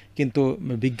 কিন্তু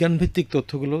বিজ্ঞানভিত্তিক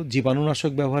তথ্যগুলো,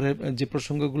 জীবাণুনাশক ব্যবহারের যে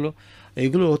প্রসঙ্গগুলো,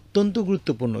 এগুলো অত্যন্ত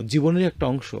গুরুত্বপূর্ণ, জীবনের একটা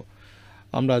অংশ।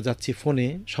 আমরা যাচ্ছি, ফোনে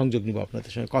সংযোগ নিব,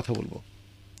 আপনাদের সঙ্গে কথা বলবো।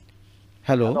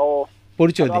 হ্যালো,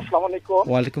 পরিচয় দিন। আসসালামু আলাইকুম।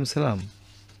 ওয়ালাইকুম সালাম।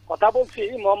 কথা বলছি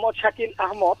মোহাম্মদ শাকিল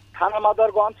আহমদ, থানা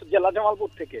মাদারগঞ্জ, জেলা জামালপুর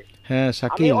থেকে। হ্যাঁ আমি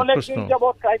শাকিল, অনেক প্রশ্ন। দিন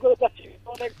যাবত ট্রাই করে যাচ্ছি,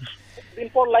 অনেক দিন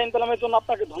পর লাইন পেলাম, এর জন্য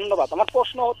আপনাকে ধন্যবাদ। আমার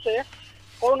প্রশ্ন হচ্ছে,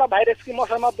 করোনা ভাইরাস কি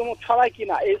মশার মাধ্যমে ছড়ায়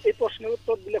কিনা? এই প্রশ্নের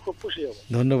উত্তর দিলে খুব খুশি হব।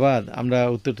 ধন্যবাদ, আমরা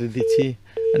উত্তরটি দিচ্ছি।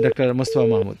 ডক্টর মোস্তফা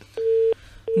মাহমুদ।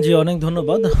 জি, অনেক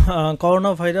ধন্যবাদ।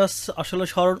 করোনা ভাইরাস আসলে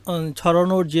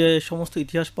ছড়ানোর যে সমস্ত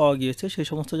ইতিহাস পাওয়া গিয়েছে, সেই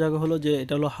সমস্ত জায়গা হলো যে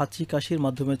এটা হলো হাঁচি কাশির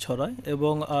মাধ্যমে ছড়ায়,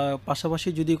 এবং পাশাপাশি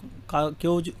যদি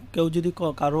কেউ যদি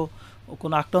কারো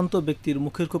কোনো আক্রান্ত ব্যক্তির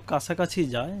মুখের খুব কাছাকাছি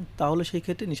যায়, তাহলে সেই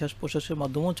ক্ষেত্রে নিঃশ্বাস প্রশ্বাসের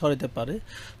মাধ্যমেও ছড়াতে পারে।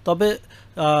 তবে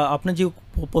আপনি যে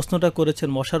প্রশ্নটা করেছেন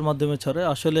মশার মাধ্যমে ছড়ায়,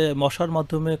 আসলে মশার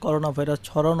মাধ্যমে করোনা ভাইরাস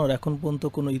ছড়ানোর এখন পর্যন্ত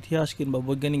কোনো ইতিহাস কিংবা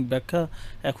বৈজ্ঞানিক ব্যাখ্যা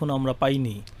এখন আমরা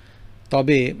পাইনি।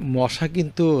 তবে মশা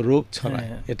কিন্তু রোগ ছড়ায়,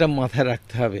 এটা মাথায়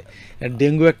রাখতে হবে।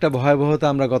 ডেঙ্গু একটা ভয়াবহতা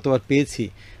আমরা গতবার পেয়েছি,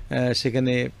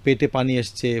 সেখানে পেটে পানি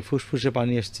এসছে, ফুসফুসে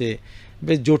পানি এসছে,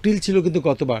 বেশ জটিল ছিল কিন্তু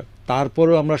গতবার।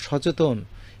 তারপরেও আমরা সচেতন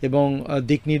এবং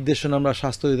দিক নির্দেশনা আমরা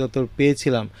স্বাস্থ্য অধিদপ্তর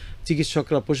পেয়েছিলাম,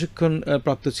 চিকিৎসকরা প্রশিক্ষণ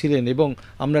প্রাপ্ত ছিলেন এবং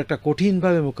আমরা একটা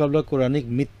কঠিনভাবে মোকাবিলা করে অনেক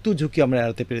মৃত্যু ঝুঁকি আমরা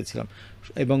এড়াতে পেরেছিলাম।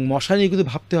 এবং মশা নিয়ে কিন্তু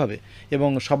ভাবতে হবে এবং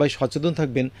সবাই সচেতন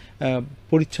থাকবেন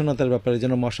পরিচ্ছন্নতার ব্যাপারে,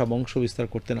 যেন মশা বংশ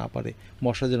বিস্তার করতে না পারে,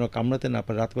 মশা যেন কামড়াতে না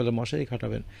পারে, রাতবেলা মশারি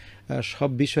খাটাবেন। সব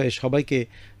বিষয়ে সবাইকে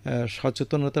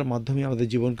সচেতনতার মাধ্যমে আমাদের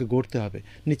জীবনকে গড়তে হবে।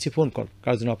 নিচ্ছি ফোন কল,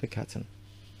 কার জন্য অপেক্ষা আছেন।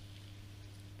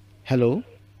 হ্যালো।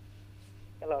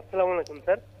 হ্যালো, আসসালামু আলাইকুম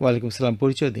স্যার। ওয়ালাইকুম সালাম,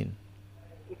 পরিচয় দিন।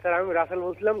 স্যার আমি রাসেল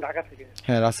বলছিলাম, ঢাকা থেকে।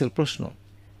 হ্যাঁ রাসেল, প্রশ্ন।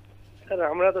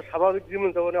 স্যার আমরা তো স্বাভাবিক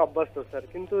জীবনযাপনে অভ্যস্ত স্যার,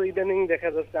 কিন্তু ইদানিং দেখা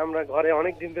যাচ্ছে আমরা ঘরে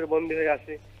অনেক দিন ধরে বন্দী হয়ে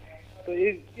আছি। তো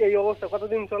এই অবস্থা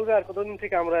কতদিন চলবে আর কতদিন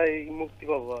থেকে আমরা এই মুক্তি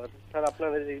পাবো? আর স্যার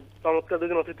আপনাদের এই চমৎকার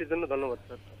দুজন অতিথির জন্য ধন্যবাদ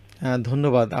স্যার। হ্যাঁ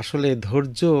ধন্যবাদ। আসলে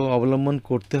ধৈর্য অবলম্বন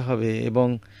করতে হবে এবং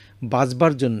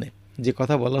বাঁচবার জন্যে যে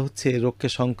কথা বলা হচ্ছে, রোগকে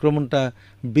সংক্রমণটা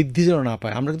বৃদ্ধি যেন না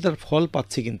পায়, আমরা কিন্তু তার ফল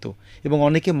পাচ্ছি কিন্তু, এবং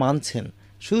অনেকে মানছেন।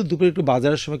 শুধু দুপুরে একটু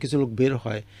বাজারের সময় কিছু লোক বের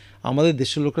হয়, আমাদের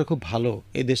দেশের লোকরা খুব ভালো,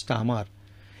 এই দেশটা আমার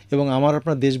এবং আমার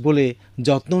আপনার দেশ বলে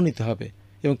যত্নও নিতে হবে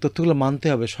এবং তথ্যগুলো মানতে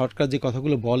হবে। সরকার যে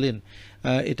কথাগুলো বলেন,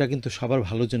 এটা কিন্তু সবার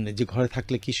ভালোর জন্য, যে ঘরে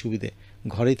থাকলে কি সুবিধে,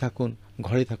 ঘরেই থাকুন,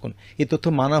 ঘরেই থাকুন। এই তথ্য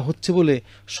মানা হচ্ছে বলে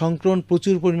সংক্রমণ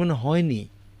প্রচুর পরিমাণে হয়নি,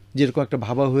 যেরকম একটা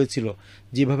ভাবা হয়েছিল,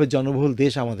 যেভাবে জনবহুল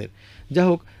দেশ আমাদের। যা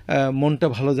হোক, মনটা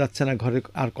ভালো যাচ্ছে না, ঘরে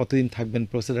আর কতদিন থাকবেন?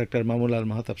 প্রফেসর ডক্টর মামুল আল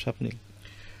মাহতাব স্বপ্নিল।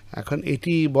 এখন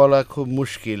এটি বলা খুব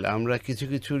মুশকিল। আমরা কিছু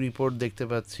কিছু রিপোর্ট দেখতে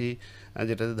পাচ্ছি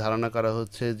যেটাতে ধারণা করা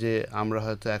হচ্ছে যে আমরা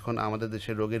হয়তো এখন আমাদের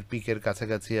দেশে রোগের পিকের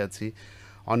কাছাকাছি আছি।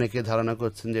 অনেকে ধারণা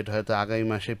করছেন যে এটা হয়তো আগামী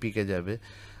মাসে পিকে যাবে।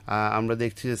 আমরা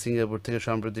দেখছি যে সিঙ্গাপুর থেকে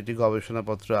সম্প্রতি একটি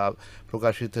গবেষণাপত্র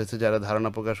প্রকাশিত হয়েছে, যারা ধারণা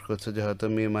প্রকাশ করছে যে হয়তো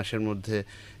মে মাসের মধ্যে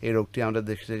এই রোগটি আমাদের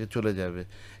দেশ থেকে চলে যাবে।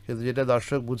 কিন্তু যেটা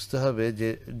দর্শক বুঝতে হবে, যে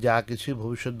যা কিছু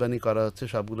ভবিষ্যৎবাণী করা হচ্ছে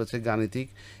সবগুলো হচ্ছে গাণিতিক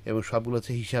এবং সবগুলো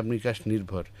হচ্ছে হিসাব নিকাশ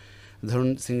নির্ভর। ধরুন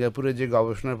সিঙ্গাপুরের যে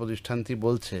গবেষণা প্রতিষ্ঠানটি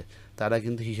বলছে, তারা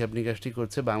কিন্তু হিসাব নিকাশটি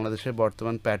করছে বাংলাদেশের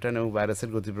বর্তমান প্যাটার্ন এবং ভাইরাসের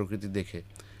গতি প্রকৃতি দেখে।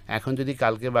 এখন যদি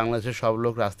কালকে বাংলাদেশের সব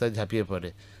লোক রাস্তায় ঝাঁপিয়ে পড়ে,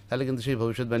 তাহলে কিন্তু সেই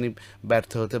ভবিষ্যৎবাণী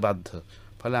ব্যর্থ হতে বাধ্য।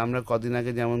 ফলে আমরা কদিন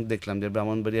আগে যেমন দেখলাম যে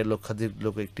ব্রাহ্মণবাড়িয়ার লক্ষাধিক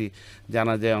লোক একটি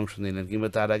জানাজায় অংশ নিলেন, কিংবা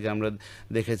তার আগে আমরা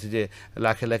দেখেছি যে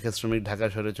লাখে লাখে শ্রমিক ঢাকা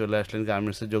শহরে চলে আসলেন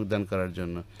গার্মেন্টসে যোগদান করার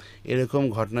জন্য। এরকম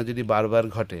ঘটনা যদি বারবার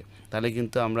ঘটে তাহলে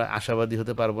কিন্তু আমরা আশাবাদী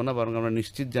হতে পারবো না, বরং আমরা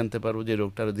নিশ্চিত জানতে পারবো যে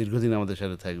রোগটা আরও দীর্ঘদিন আমাদের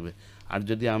সাথে থাকবে। আর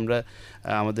যদি আমরা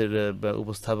আমাদের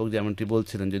উপস্থাপক যেমনটি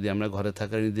বলছিলেন, যদি আমরা ঘরে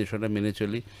থাকার নির্দেশনা মেনে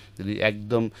চলি, যদি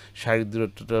একদম শারীরিক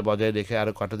দূরত্বটা বজায় রেখে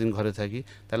আরও কটা দিন ঘরে থাকি,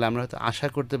 তাহলে আমরা হয়তো আশা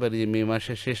করতে পারি যে মে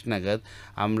মাসের শেষ নাগাদ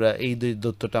আমরা এই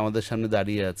দৈত্যটা আমাদের সামনে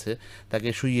দাঁড়িয়ে আছে তাকে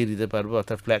শুইয়ে দিতে পারবো,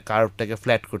 অর্থাৎ কার্ভটাকে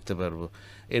ফ্ল্যাট করতে পারবো।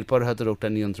 এরপর হয়তো রোগটা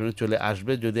নিয়ন্ত্রণে চলে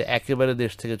আসবে। যদি একেবারে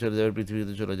দেশ থেকে চলে যাবে,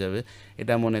 পৃথিবীতে চলে যাবে,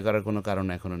 এটা মনে করার কোনো কারণ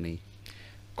এখনও নেই।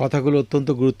 কথাগুলো অত্যন্ত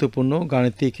গুরুত্বপূর্ণ,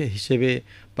 গাণিতিক হিসেবে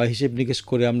বা হিসেব নিকেশ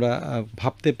করে আমরা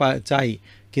ভাবতে চাই,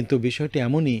 কিন্তু বিষয়টি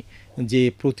এমনই যে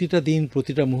প্রতিটা দিন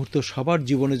প্রতিটা মুহূর্ত সবার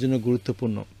জীবনের জন্য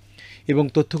গুরুত্বপূর্ণ এবং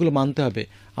তথ্যগুলো মানতে হবে।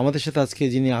 আমাদের সাথে আজকে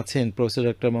যিনি আছেন প্রফেসর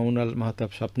ডক্টর মামুন আল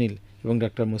মাহতাব স্বপ্নিল এবং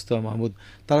ডক্টর মুস্তফা মাহমুদ,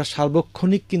 তারা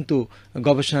সার্বক্ষণিক কিন্তু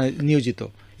গবেষণায় নিয়োজিত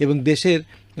এবং দেশের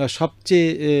সবচেয়ে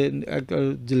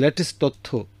যে লেটেস্ট তথ্য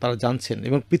তারা জানছেন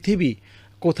এবং পৃথিবী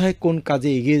কোথায় কোন কাজে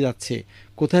এগিয়ে যাচ্ছে,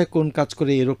 কোথায় কোন কাজ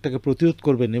করে এই রোগটাকে প্রতিরোধ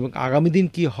করবেন এবং আগামী দিন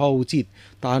কী হওয়া উচিত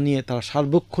তা নিয়ে তারা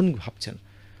সার্বক্ষণিক ভাবছেন।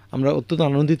 আমরা অত্যন্ত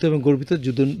আনন্দিত এবং গর্বিত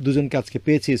দুজনকে আজকে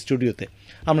পেয়েছি স্টুডিওতে।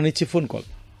 আমরা নিচ্ছি ফোন কল,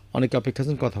 অনেকে অপেক্ষা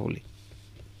আছেন, কথা বলি।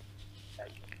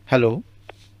 হ্যালো,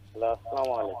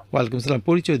 আসসালামু আলাইকুম। ওয়ালাইকুম সালাম,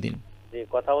 পরিচয় দিন। জি,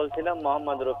 কথা বলছিলাম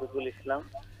মোহাম্মদ রফিকুল ইসলাম,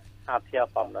 সাথিয়া,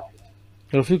 পাবনা।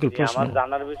 রফিকুল, প্রশ্ন। আমার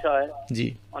জানার বিষয়, জি,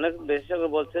 অনেক বিশেষজ্ঞ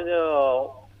বলছে যে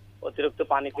অতিরিক্ত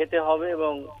পানি খেতে হবে,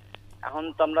 এবং এখন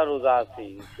তো আমরা রোজা আছি,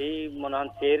 সেই মনে হয়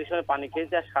এর সময় পানি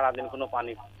খেয়েছি আর সারাদিন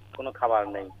কোনো খাবার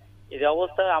নেই। এই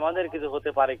অবস্থায় আমাদের কিছু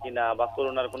হতে পারে কিনা, বা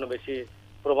করোনার কোনো বেশি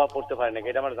প্রভাব পড়তে পারে নাকি,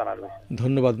 এটা আমার জানার বিষয়।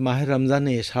 ধন্যবাদ। মাহের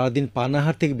রমজানে সারাদিন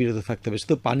পানাহার থেকে বিরত থাকতে হবে,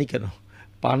 শুধু পানি কেন,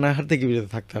 পানাহার থেকে বিরত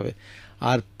থাকতে হবে।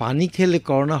 আর পানি খেলে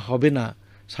করোনা হবে না,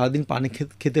 সারাদিন পানি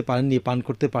খেতে পারেননি, পান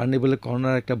করতে পারেননি বলে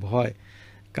করোনার একটা ভয়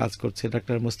কাজ করছে।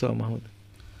 ডাক্তার মুস্তফা মাহমুদ,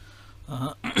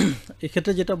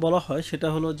 এক্ষেত্রে যেটা বলা হয় সেটা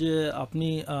হলো যে আপনি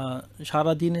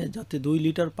সারাদিনে যাতে 2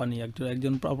 লিটার পানি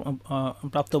একজন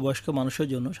প্রাপ্তবয়স্ক মানুষের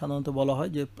জন্য সাধারণত বলা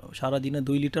হয় যে সারাদিনে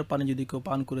 2 লিটার পানি যদি কেউ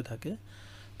পান করে থাকে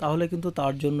তাহলে কিন্তু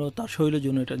তার জন্য, তার শরীরের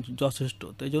জন্য এটা যথেষ্ট।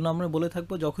 তো এই জন্য আমরা বলে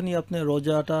থাকবো, যখনই আপনি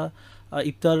রোজাটা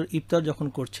ইফতার যখন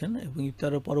করছেন এবং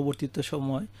ইফতারের পরবর্তীতে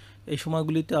সময়, এই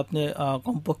সময়গুলিতে আপনি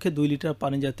কমপক্ষে 2 লিটার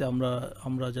পানি যাতে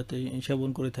আমরা যাতে সেবন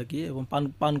করে থাকি এবং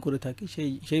পান করে থাকি,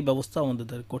 সেই ব্যবস্থা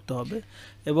আমাদের করতে হবে।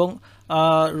 এবং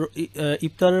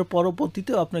ইফতারের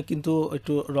পরবর্তীতেও আপনি কিন্তু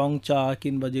একটু রং চা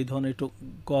কিংবা যে ধরনের একটু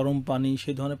গরম পানি,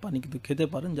 সেই ধরনের পানি কিন্তু খেতে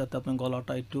পারেন, যাতে আপনার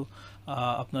গলাটা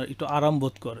আপনার একটু আরাম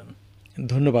বোধ করেন।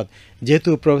 ধন্যবাদ। যেহেতু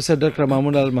প্রফেসর ডক্টর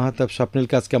মামুন আল মাহতাব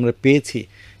স্বপ্নিলকে আজকে আমরা পেয়েছি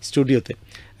স্টুডিওতে,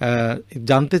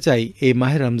 জানতে চাই এই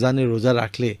মাহে রমজানের রোজা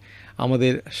রাখলে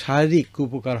আমাদের শারীরিক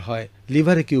উপকার হয়,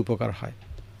 লিভারে কি উপকার হয়?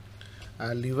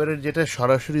 লিভারের যেটা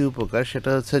সরাসরি উপকার সেটা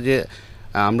হচ্ছে যে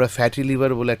আমরা ফ্যাটি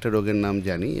লিভার বলে একটা রোগের নাম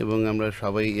জানি, এবং আমরা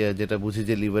সবাই যেটা বুঝি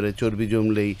যে লিভারে চর্বি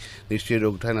জমলেই নিশ্চয়ই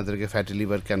রোগটা হয় না, তাদেরকে ফ্যাটি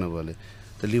লিভার কেন বলে।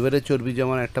 তো লিভারে চর্বি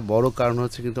জমার একটা বড় কারণ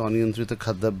হচ্ছে কিন্তু অনিয়ন্ত্রিত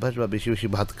খাদ্যাভ্যাস বা বেশি বেশি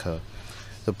ভাত খাওয়া।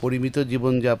 তো পরিমিত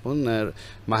জীবনযাপন আর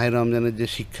মাহে রমজানের যে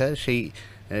শিক্ষা,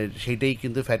 সেইটাই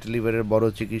কিন্তু ফ্যাটি লিভারের বড়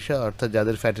চিকিৎসা। অর্থাৎ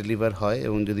যাদের ফ্যাটি লিভার হয়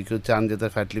এবং যদি কেউ চান যে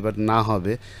তার ফ্যাটি লিভার না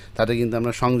হবে, তাতে কিন্তু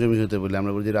আমরা সংযমী হতে বলি।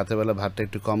 আমরা বলি রাতেরবেলা ভাতটা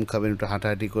একটু কম খাবেন, একটু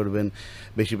হাঁটাহাঁটি করবেন,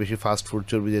 বেশি বেশি ফাস্ট ফুড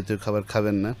চর্বি জাতীয় খাবার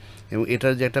খাবেন না। এবং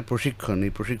এটার যে একটা প্রশিক্ষণ,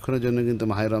 এই প্রশিক্ষণের জন্য কিন্তু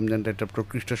মাহে রমজানটা একটা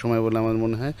প্রকৃষ্ট সময় বলে আমার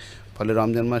মনে হয়। ফলে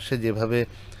রমজান মাসে যেভাবে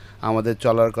আমাদের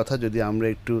চলার কথা, যদি আমরা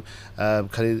একটু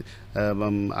খালি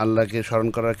আল্লাহকে স্মরণ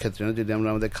করার ক্ষেত্রে না, যদি আমরা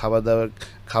আমাদের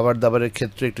খাবার দাবারের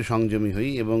ক্ষেত্রে একটু সংযমী হই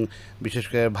এবং বিশেষ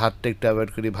করে ভাতটা একটু অ্যাভয়েড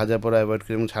করি, ভাজা পোড়া অ্যাভয়েড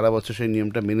করি এবং সারা বছর সেই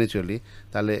নিয়মটা মেনে চলি,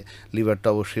 তাহলে লিভারটা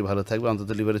অবশ্যই ভালো থাকবে, অন্তত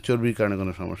লিভারের চর্বির কারণে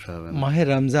কোনো সমস্যা হবে না। মাহে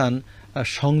রমজান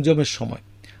সংযমের সময়,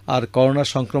 আর করোনা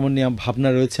সংক্রমণ নিয়ে ভাবনা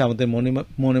রয়েছে আমাদের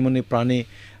মনে মনে প্রাণে।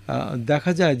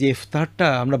 দেখা যায় যে ইফতারটা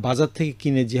আমরা বাজার থেকে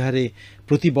কিনে যে হারে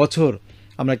প্রতি বছর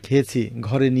আমরা খেয়েছি,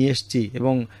 ঘরে নিয়ে এসেছি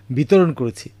এবং বিতরণ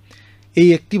করেছি, এই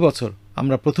একটি বছর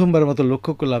আমরা প্রথমবার মতো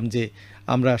লক্ষ্য করলাম যে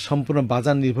আমরা সম্পূর্ণ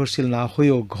বাজার নির্ভরশীল না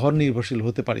হয়েও ঘর নির্ভরশীল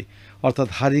হতে পারি, অর্থাৎ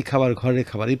হাড়ি খাবার, ঘরের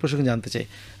খাবার। এই প্রসঙ্গে জানতে চাই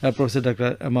প্রফেসর ডক্টর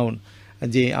মামুন,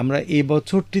 যে আমরা এই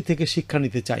বছরটি থেকে শিক্ষা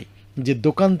নিতে চাই যে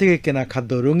দোকান থেকে কেনা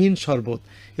খাদ্য, রঙিন শরবত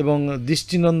এবং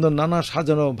দৃষ্টিনন্দন নানা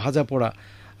সাজানো ভাজা পোড়া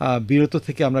বিরত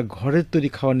থেকে আমরা ঘরের তৈরি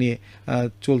খাওয়া নিয়ে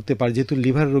চলতে পারি। যেহেতু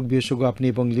লিভার রোগ বিশেষজ্ঞ আপনি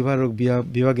এবং লিভার রোগ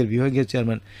বিভাগের বিভাগীয়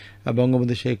চেয়ারম্যান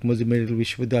বঙ্গবন্ধু শেখ মুজিব মেডিকেল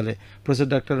বিশ্ববিদ্যালয়ে প্রফেসর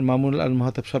ডক্টর মামুন আল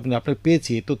মাহতাব স্বপ্নিল, আপনাকে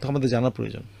পেয়েছি, এই তথ্য আমাদের জানা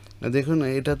প্রয়োজন। দেখুন,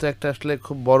 এটা তো একটা আসলে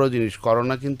খুব বড় জিনিস।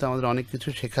 করোনা কিন্তু আমাদের অনেক কিছু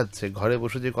শেখাচ্ছে। ঘরে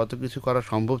বসে যে কত কিছু করা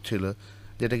সম্ভব ছিল,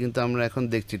 যেটা কিন্তু আমরা এখন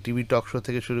দেখছি, টিভি টক শো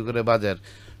থেকে শুরু করে বাজার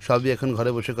সবই এখন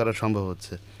ঘরে বসে করা সম্ভব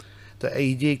হচ্ছে। তো এই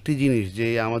যে একটি জিনিস যে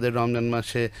আমাদের রমজান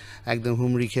মাসে একদম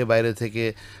হুমড়ি খেয়ে বাইরে থেকে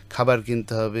খাবার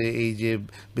কিনতে হবে, এই যে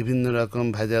বিভিন্ন রকম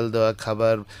ভেজাল দেওয়া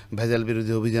খাবার, ভেজাল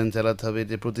বিরোধী অভিযান চালাতে হবে,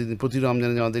 যে প্রতি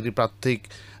রমজানে যে আমাদের একটি প্রাত্যহিক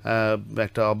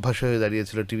একটা অভ্যাস হয়ে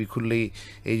দাঁড়িয়েছিল টিভি খুললেই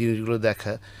এই জিনিসগুলো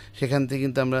দেখা, সেখান থেকে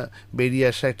কিন্তু আমরা বেরিয়ে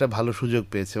আসা একটা ভালো সুযোগ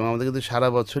পেয়েছি এবং আমাদের কিন্তু সারা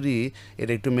বছরই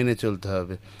এটা একটু মেনে চলতে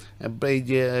হবে। এই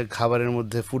যে খাবারের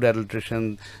মধ্যে ফুড অ্যাডাল্ট্রেশন,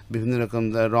 বিভিন্ন রকম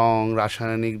রং,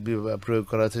 রাসায়নিক প্রয়োগ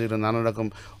করা হচ্ছে যেগুলো নানা রকম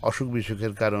অসুখ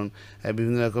বিসুখের কারণ,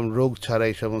 বিভিন্ন রকম রোগ ছাড়া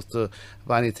এই সমস্ত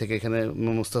পানি থেকে। এখানে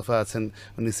মুস্তফা আছেন,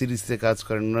 উনি সিরিজে কাজ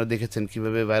করেন, ওনারা দেখেছেন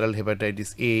কীভাবে viral hepatitis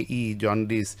A, E,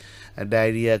 jaundice,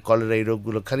 diarrhoea, cholera এই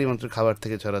রোগগুলো খালি মাত্র খাবার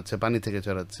থেকে ছড়াচ্ছে, পানি থেকে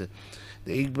ছড়াচ্ছে।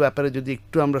 এই ব্যাপারে যদি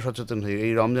একটু আমরা সচেতন হই,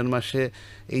 এই রমজান মাসে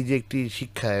এই যে একটি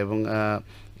শিক্ষা এবং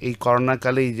এই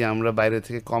করোনাকালেই যে আমরা বাইরে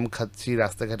থেকে কম খাচ্ছি,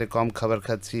 রাস্তাঘাটে কম খাবার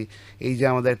খাচ্ছি, এই যে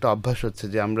আমাদের একটা অভ্যাস হচ্ছে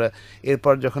যে আমরা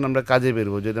এরপর যখন আমরা কাজে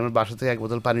বেরবো, যদি আমরা বাসা থেকে 1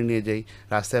 বোতল পানি নিয়ে যাই,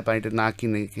 রাস্তায় পানিটা না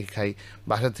কিনে খাই,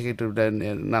 বাসা থেকে একটু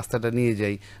নাস্তাটা নিয়ে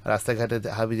যাই, রাস্তাঘাটে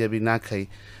হাবিজাবি না খাই,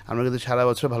 আমরা কিন্তু সারা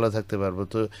বছর ভালো থাকতে পারবো।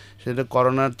 তো সেটা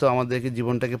করোনার তো আমাদেরকে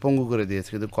জীবনটাকে পঙ্গু করে দিয়েছে,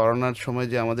 কিন্তু করোনার সময়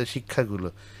যে আমাদের শিক্ষাগুলো,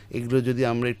 এগুলো যদি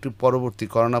আমরা একটু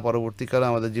করোনা পরবর্তীকালে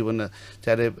আমাদের জীবনে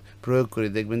চারে প্রয়োগ করি,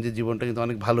 দেখবেন যে জীবনটা কিন্তু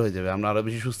অনেক ভালো হয়ে যাবে, আমরা আরও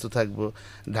বেশি সুস্থ থাকবো,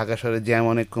 ঢাকা শহরে জ্যাম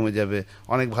অনেক কমে যাবে,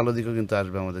 অনেক ভালো দিকও কিন্তু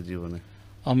আসবে আমাদের জীবনে।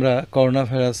 আমরা করোনা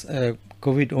ভাইরাস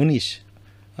কোভিড-19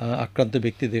 আক্রান্ত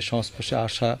ব্যক্তিদের সংস্পর্শে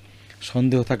আসা,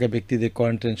 সন্দেহ থাকা ব্যক্তিদের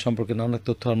কোয়ারেন্টাইন সম্পর্কে নানা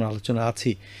তথ্য আমরা আলোচনা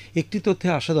আছি। একটি তথ্যে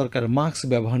আসা দরকার মাস্ক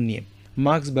ব্যবহার নিয়ে।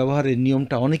 মাস্ক ব্যবহারের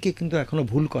নিয়মটা অনেকে কিন্তু এখনও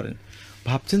ভুল করেন,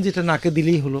 ভাবছেন যে এটা নাকে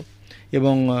দিলেই হলো,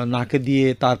 এবং নাকে দিয়ে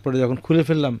তারপরে যখন খুলে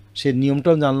ফেললাম সেই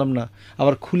নিয়মটাও জানলাম না,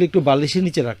 আবার খুলে একটু বালিশের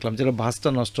নিচে রাখলাম যেন ভাঁজটা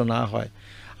নষ্ট না হয়,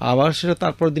 আবার সেটা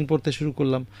তারপরের দিন পড়তে শুরু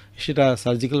করলাম। সেটা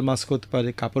সার্জিক্যাল মাস্ক হতে পারে,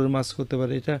 কাপড়ের মাস্ক হতে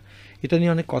পারে। এটা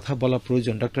নিয়ে অনেক কথা বলা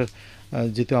প্রয়োজন। ডক্টর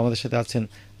যেহেতু আমাদের সাথে আছেন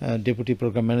deputy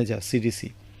programme manager CDC,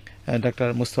 doctor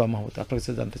Mustafa Mahmud, আপনার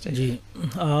কাছে জানতে চাই। জি,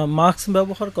 মাস্ক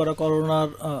ব্যবহার করা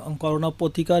করোনা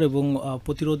প্রতিকার এবং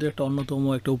প্রতিরোধের একটা অন্যতম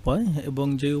একটা উপায়, এবং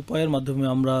যে উপায়ের মাধ্যমে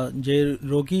আমরা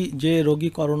যে রোগী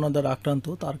করোনা দ্বারা আক্রান্ত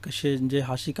তার কাছে যে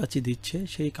হাসি কাশি দিচ্ছে,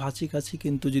 সেই হাসি কাশি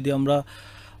কিন্তু যদি আমরা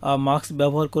মাস্ক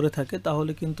ব্যবহার করে থাকে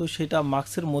তাহলে কিন্তু সেটা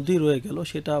মাস্কের মধ্যেই রয়ে গেল,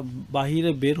 সেটা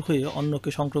বাহিরে বের হয়ে অন্যকে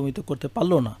সংক্রমিত করতে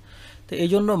পারলো না। তো এই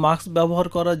জন্য মাস্ক ব্যবহার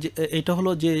করা এটা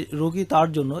হলো যে রোগী তার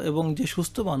জন্য, এবং যে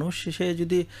সুস্থ মানুষ সে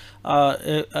যদি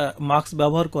মাস্ক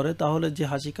ব্যবহার করে তাহলে যে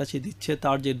হাসি কাশি দিচ্ছে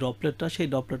তার যে ড্রপলেটটা, সেই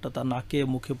ড্রপলেটটা তার নাকে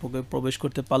মুখে প্রবেশ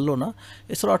করতে পারলো না।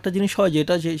 এছাড়াও একটা জিনিস হয়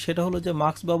সেটা হলো যে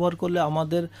মাস্ক ব্যবহার করলে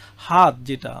আমাদের হাত,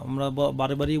 যেটা আমরা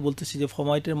বারেবারই বলতেছি যে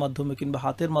ফর্মাইটের মাধ্যমে কিংবা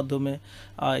হাতের মাধ্যমে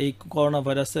এই করোনা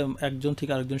ভাইরাসে একজন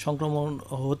থেকে আরেকজন সংক্রমণ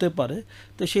হতে পারে।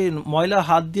 তো সেই ময়লা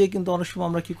হাত দিয়ে কিন্তু অনেক সময়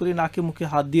আমরা কী করি, নাকে মুখে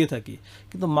হাত দিয়ে থাকি,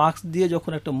 কিন্তু মাস্ক দিয়ে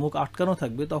যখন একটা মুখ আটকানো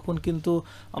থাকবে তখন কিন্তু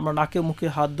আমরা নাকে মুখে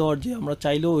হাত দেওয়ার যে আমরা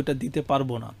চাইলেও এটা দিতে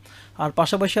পারবো না। আর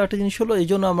পাশাপাশি একটা জিনিস হলো, এই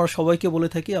জন্য আমরা সবাইকে বলে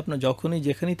থাকি আপনার যখনই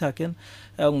যেখানেই থাকেন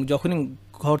এবং যখনই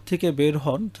ঘর থেকে বের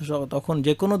হন তখন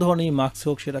যে কোনো ধরনের মাস্ক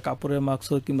হোক, সেটা কাপড়ের মাস্ক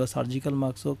হোক কিংবা সার্জিক্যাল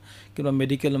মাস্ক হোক কিংবা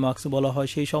মেডিকেল মাস্ক বলা হয়,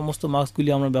 সেই সমস্ত মাস্কগুলি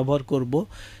আমরা ব্যবহার করব।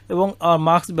 এবং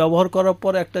মাস্ক ব্যবহার করার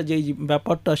পর একটা যেই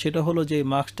ব্যাপারটা সেটা হলো যে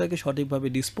মাস্কটাকে সঠিকভাবে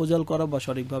ডিসপোজাল করা বা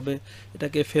সঠিকভাবে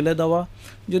এটাকে ফেলে দেওয়া।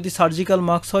 যদি সার্জিক্যাল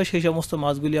মাস্ক হয় সেই সমস্ত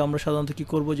মাস্কগুলি আমরা সাধারণত কী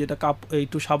করবো, যেটা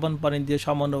একটু সাবান পানি দিয়ে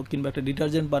সামান্য কিংবা একটা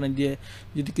ডিটারজেন্ট পানি দিয়ে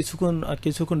যদি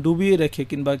কিছুক্ষণ ডুবিয়ে রেখে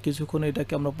কিংবা কিছুক্ষণ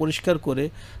এটাকে আমরা পরিষ্কার করে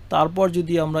তারপর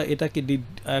যদি আমরা এটাকে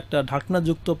একটা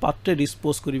ঢাকনাযুক্ত পাত্রে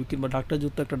ডিসপোজ করি কিংবা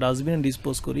ঢাকনাযুক্ত একটা ডাস্টবিনে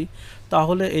ডিসপোজ করি,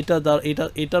 তাহলে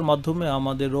এটার মাধ্যমে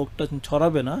আমাদের রোগটা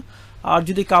ছড়াবে না। আর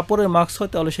যদি কাপড়ের মাস্ক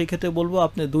হয় তাহলে সেই ক্ষেত্রে বলবো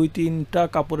আপনি 2-3টা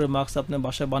কাপড়ের মাস্ক আপনি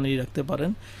বাসায় বানিয়ে রাখতে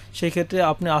পারেন। সেই ক্ষেত্রে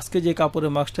আপনি আজকে যে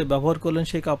কাপড়ের মাস্কটা ব্যবহার করলেন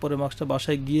সেই কাপড়ের মাস্কটা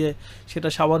বাসায় গিয়ে সেটা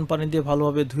সাবান পানি দিয়ে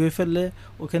ভালোভাবে ধুয়ে ফেললে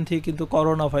ওখান থেকে কিন্তু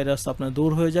করোনা ভাইরাস আপনার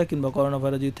দূর হয়ে যায়, কিংবা করোনা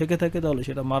ভাইরাস যদি থেকে থাকে তাহলে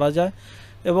সেটা মারা যায়।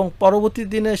 এবং পরবর্তী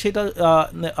দিনে সেটা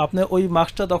আপনি ওই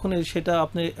মাস্কটা তখন সেটা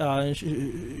আপনি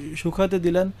শুকাতে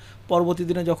দিলেন, পরবর্তী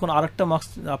দিনে যখন আরেকটা মাস্ক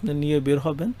আপনি নিয়ে বের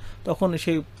হবেন তখন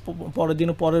সেই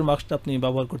পরের মাস্কটা আপনি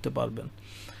ব্যবহার করতে পারবেন।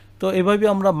 তো এভাবে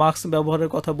আমরা মাস্ক ব্যবহারের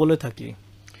কথা বলে থাকি।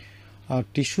 আর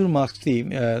টিস্যুর মাস্কটি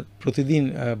প্রতিদিন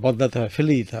বদলাতে হবে,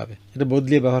 ফেলে দিতে হবে, এটা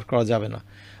বদলিয়ে ব্যবহার করা যাবে না।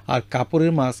 আর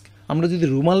কাপড়ের মাস্ক আমরা যদি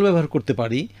রুমাল ব্যবহার করতে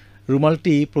পারি,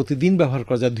 রুমালটি প্রতিদিন ব্যবহার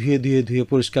করা যায়, ধুয়ে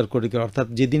পরিষ্কার করে, অর্থাৎ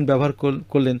যেদিন ব্যবহার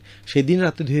করলেন সেদিন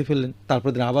রাতে ধুয়ে ফেললেন, তারপর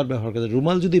দিন আবার ব্যবহার করা যায়।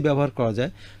 রুমাল যদি ব্যবহার করা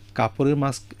যায়, কাপড়ের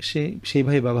মাস্ক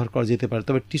সেইভাবে ব্যবহার করা যেতে পারে।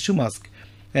 তবে টিস্যু মাস্ক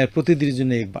প্রতিদিনের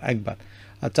জন্য একবার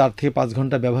 4 থেকে 5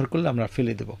 ঘন্টা ব্যবহার করলে আমরা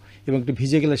ফেলে দেবো, এবং একটু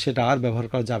ভিজে গেলে সেটা আর ব্যবহার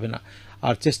করা যাবে না।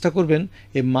 আর চেষ্টা করবেন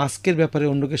এই মাস্কের ব্যাপারে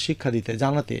অন্যকে শিক্ষা দিতে,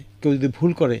 জানাতে। কেউ যদি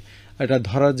ভুল করে এটা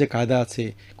ধরার যে কায়দা আছে,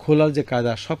 খোলার যে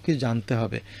কায়দা, সব কিছু জানতে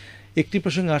হবে। একটি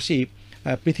প্রসঙ্গে আসি,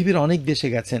 পৃথিবীর অনেক দেশে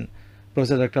গেছেন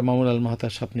প্রফেসর ডক্টর মামুন আল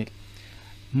মাহতার স্বপ্নিল,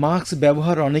 মাস্ক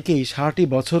ব্যবহার অনেকেই সারাটি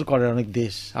বছর করে অনেক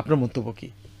দেশ, আপনার মন্তব্য কি?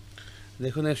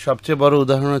 দেখুন, এর সবচেয়ে বড়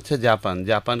উদাহরণ হচ্ছে জাপান।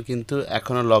 জাপান কিন্তু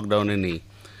এখনও লকডাউনে নেই।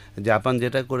 জাপান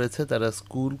যেটা করেছে, তারা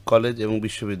স্কুল, কলেজ এবং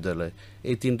বিশ্ববিদ্যালয়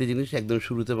এই তিনটি জিনিস একদম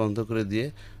শুরুতে বন্ধ করে দিয়ে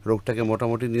রোগটাকে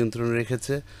মোটামুটি নিয়ন্ত্রণে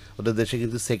রেখেছে। ওদের দেশে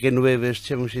কিন্তু সেকেন্ড ওয়েভ এসছে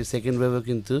এবং সেই সেকেন্ড ওয়েভও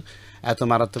কিন্তু এত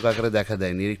মারাত্মক আকারে দেখা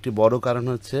দেয়নি। এর একটি বড় কারণ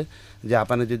হচ্ছে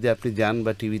জাপানে যদি আপনি যান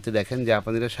বা টিভিতে দেখেন,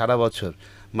 জাপানিরা সারা বছর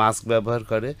মাস্ক ব্যবহার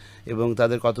করে এবং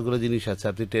তাদের কতগুলো জিনিস আছে।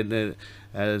 আপনি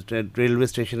রেলওয়ে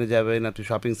স্টেশনে যাবেন, আপনি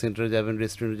শপিং সেন্টারে যাবেন,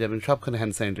 রেস্টুরেন্টে যাবেন, সবখানে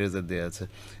হ্যান্ড স্যানিটাইজার দেওয়া আছে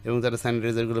এবং তারা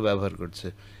স্যানিটাইজারগুলো ব্যবহার করছে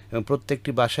এবং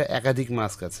প্রত্যেকটি বাসায় একাধিক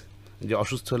মাস্ক আছে। যে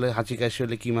অসুস্থ হলে, হাঁচি কাশি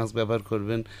হলে কী মাস্ক ব্যবহার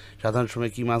করবেন, সাধারণ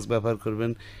সময় কী মাস্ক ব্যবহার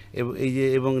করবেন।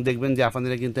 এবং দেখবেন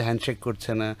জাপানিরা কিন্তু হ্যান্ডশেক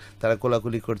করছে না, তারা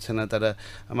কোলাকুলি করছে না, তারা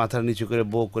মাথার নিচু করে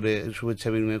বো করে শুভেচ্ছা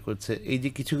বিনিময় করছে। এই যে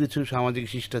কিছু কিছু সামাজিক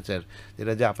শিষ্টাচার,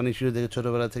 যেটা জাপানি শিশু থেকে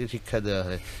ছোটোবেলা থেকে শিক্ষা দেওয়া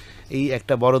হয়, এই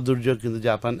একটা বড় দুর্যোগ কিন্তু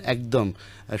জাপান একদম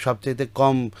সবচাইতে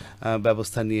কম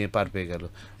ব্যবস্থা নিয়ে পার পেয়ে গেল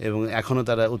এবং এখনও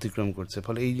তারা অতিক্রম করছে।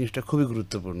 ফলে এই জিনিসটা খুবই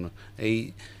গুরুত্বপূর্ণ, এই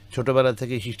ছোটোবেলা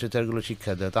থেকে এই শিষ্টাচারগুলো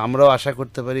শিক্ষা দেওয়া। তো আমরাও আশা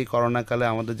করতে পারি করোনাকালে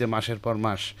আমাদের যে মাসের পর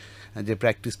মাস যে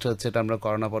প্র্যাকটিসটা হচ্ছে, এটা আমরা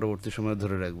করোনা পরবর্তী সময়ে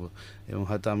ধরে রাখবো এবং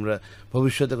হয়তো আমরা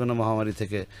ভবিষ্যতে কোনো মহামারী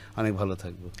থেকে অনেক ভালো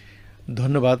থাকবো।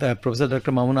 ধন্যবাদ প্রফেসর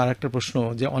ডক্টর মামুন। আর একটা প্রশ্ন,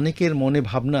 যে অনেকের মনে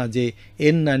ভাবনা যে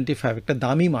N95 একটা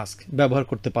দামি মাস্ক ব্যবহার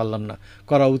করতে পারলাম না,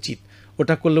 করা উচিত,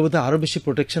 ওটা করলে বোধহয় আরও বেশি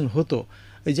প্রোটেকশন হতো।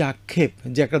 এই যে আক্ষেপ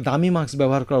যে একটা দামি মাস্ক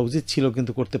ব্যবহার করা উচিত ছিল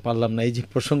কিন্তু করতে পারলাম না, এই যে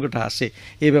প্রসঙ্গটা আসে,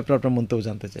 এই ব্যাপারে আপনার মন্তব্য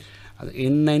জানতে চাই।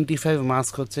 N95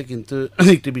 মাস্ক হচ্ছে কিন্তু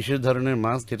একটি বিশেষ ধরনের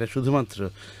মাস্ক, যেটা শুধুমাত্র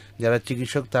যারা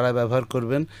চিকিৎসক তারা ব্যবহার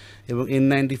করবেন এবং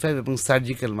N95 এবং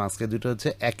সার্জিক্যাল মাস্ক এই দুটো হচ্ছে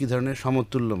একই ধরনের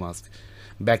সমতুল্য মাস্ক।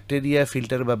 ব্যাকটেরিয়া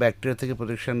ফিল্টার বা ব্যাকটেরিয়া থেকে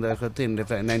প্রোটেকশন দেওয়ার ক্ষেত্রে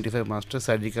N95 মাস্কটা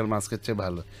সার্জিক্যাল মাস্কের চেয়ে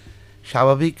ভালো।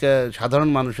 স্বাভাবিক সাধারণ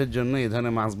মানুষের জন্য এই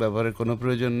ধরনের মাস্ক ব্যবহারের কোনো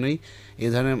প্রয়োজন নেই। এই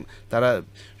ধরনের তারা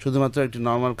শুধুমাত্র একটি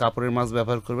নর্মাল কাপড়ের মাস্ক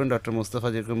ব্যবহার করবেন। ডক্টর মোস্তফা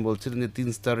যেরকম বলছিলেন যে 3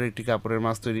 স্তরের একটি কাপড়ের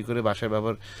মাস্ক তৈরি করে বাসায়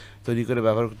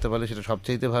ব্যবহার করতে পারলে সেটা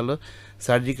সবচাইতে ভালো।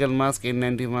 সার্জিক্যাল মাস্ক,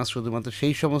 N95 মাস্ক শুধুমাত্র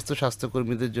সেই সমস্ত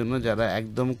স্বাস্থ্যকর্মীদের জন্য যারা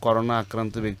একদম করোনা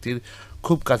আক্রান্ত ব্যক্তির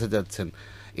খুব কাছে যাচ্ছেন।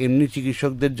 এমনি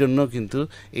চিকিৎসকদের জন্য কিন্তু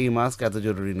এই মাস্ক এত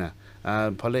জরুরি না।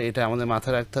 ফলে এটা আমাদের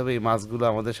মাথায় রাখতে হবে। এই মাস্কগুলো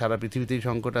আমাদের সারা পৃথিবীতেই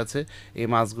সংকট আছে, এই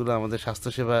মাস্কগুলো আমাদের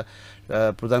স্বাস্থ্যসেবা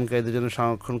প্রদানকারীদের জন্য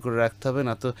সংরক্ষণ করে রাখতে হবে।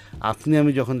 না তো আপনি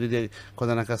আমি যখন যদি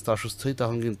কোথাও না কাজটা অসুস্থ হই,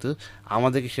 তখন কিন্তু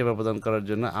আমাদেরকে সেবা প্রদান করার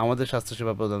জন্য আমাদের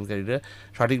স্বাস্থ্যসেবা প্রদানকারীরা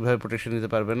সঠিকভাবে প্রোটেকশন নিতে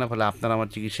পারবে না, ফলে আপনার আমার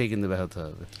চিকিৎসাই কিন্তু ব্যাহত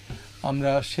হবে।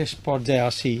 আমরা শেষ পর্যায়ে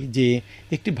আসি যে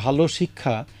একটি ভালো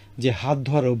শিক্ষা যে হাত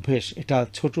ধোয়ার অভ্যেস, এটা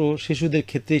ছোট শিশুদের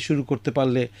ক্ষেত্রেই শুরু করতে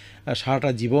পারলে সারাটা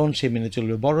জীবন সে মেনে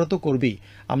চলবে। বড়রা তো করবেই।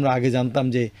 আমরা আগে জানতাম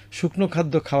যে শুকনো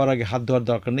খাদ্য খাওয়ার আগে হাত ধোয়ার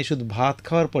দরকার নেই, শুধু ভাত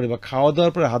খাওয়ার পরে বা খাওয়া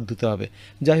দাওয়ার পরে হাত ধুতে হবে।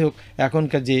 যাই হোক,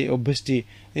 এখনকার যে অভ্যেসটি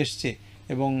এসছে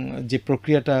এবং যে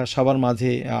প্রক্রিয়াটা সবার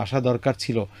মাঝে আসা দরকার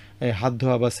ছিল, হাত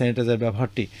ধোয়া বা স্যানিটাইজার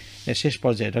ব্যবহারটি, শেষ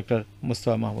পর্যায়ে ডক্টর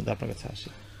মোস্তফা মাহমুদ আপনার কাছে আসি।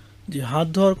 যে হাত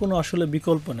ধোয়ার কোনো আসলে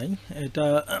বিকল্প নাই। এটা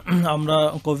আমরা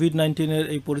কোভিড-19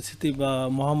 এই পরিস্থিতি বা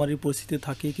মহামারীর পরিস্থিতি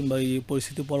থাকি, কিংবা এই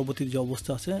পরিস্থিতি পরবর্তী যে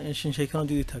অবস্থা আছে সেখানে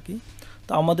যদি থাকি,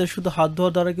 তো আমাদের শুধু হাত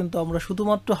ধোয়ার দ্বারা কিন্তু আমরা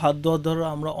শুধুমাত্র হাত ধোয়ার দ্বারা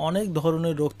আমরা অনেক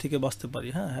ধরনের রোগ থেকে বাঁচতে পারি।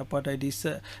 হ্যাঁ,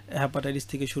 হ্যাপাটাইটিস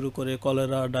থেকে শুরু করে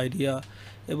কলেরা, ডায়রিয়া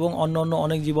এবং অন্য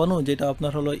অনেক জীবাণু, যেটা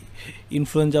আপনার হলো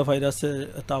ইনফ্লুয়েঞ্জা ভাইরাসের,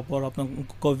 তারপর আপনার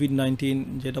কোভিড-19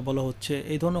 যেটা বলা হচ্ছে,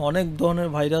 এই ধরনের অনেক ধরনের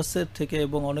ভাইরাসের থেকে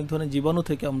এবং অনেক ধরনের জীবাণু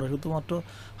থেকে আমরা শুধুমাত্র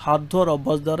হাত ধোয়ার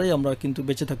অভ্যাস দ্বারাই আমরা কিন্তু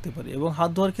বেঁচে থাকতে পারি। এবং হাত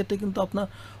ধোয়ার ক্ষেত্রে কিন্তু আপনার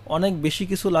অনেক বেশি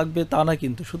কিছু লাগবে তা না,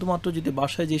 কিন্তু শুধুমাত্র যদি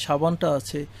বাসায় যে সাবানটা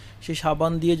আছে সেই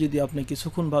সাবান দিয়ে যদি আপনি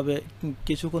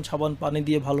কিছুক্ষণ সাবান পানি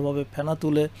দিয়ে ভালোভাবে ফেনা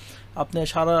তুলে আপনি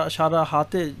সারা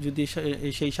হাতে যদি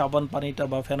সেই সাবান পানিটা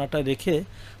বা ফেনাটা রেখে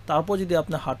তারপর যদি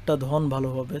আপনি হাতটা ধোন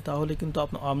ভালোভাবে, তাহলে কিন্তু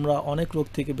আমরা অনেক রোগ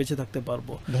থেকে বেঁচে থাকতে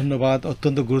পারবো। ধন্যবাদ।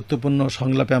 অত্যন্ত গুরুত্বপূর্ণ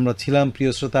সংলাপে আমরা ছিলাম।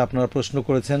 প্রিয় শ্রোতা, আপনারা প্রশ্ন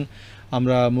করেছেন,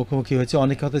 আমরা মুখোমুখি হয়েছি,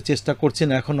 অনেকে হয়তো চেষ্টা করছেন,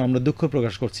 এখন আমরা দুঃখ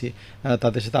প্রকাশ করছি।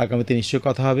 তাদের সাথে আগামীতে নিশ্চয়ই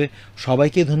কথা হবে।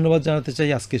 সবাইকে ধন্যবাদ জানাতে চাই।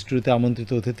 আজকে স্টুডিওতে আমন্ত্রিত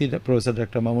অতিথি প্রফেসর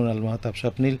ডক্টর মামুন আল মাহতাব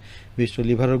স্বপ্নিল, বিশ্ব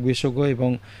লিভার রোগ বিশেষজ্ঞ, এবং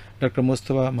ডক্টর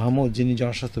মোস্তফা মাহমুদ, যিনি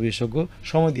জনস্বাস্থ্য বিশেষজ্ঞ,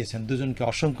 সময় দিয়েছেন। দুজনকে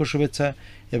অসংখ্য শুভেচ্ছা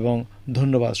এবং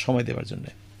ধন্যবাদ সময় দেওয়ার জন্য।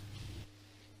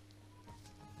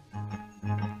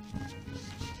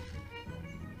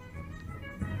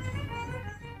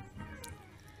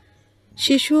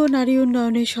 শিশু ও নারী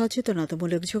উন্নয়নে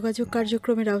সচেতনতামূলক যোগাযোগ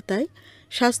কার্যক্রমের আওতায়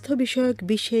স্বাস্থ্য বিষয়ক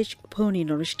বিশেষ ফোন ইন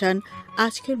অনুষ্ঠান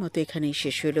আজকের মতো এখানেই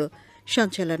শেষ হল।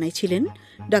 সঞ্চালনায় ছিলেন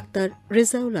ডাক্তার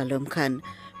রেজাউল আলম খান,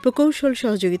 প্রকৌশল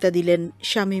সহযোগিতা দিলেন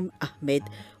শামীম আহমেদ।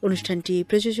 অনুষ্ঠানটি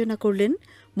প্রযোজনা করলেন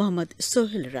মোহাম্মদ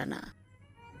সোহেল রানা।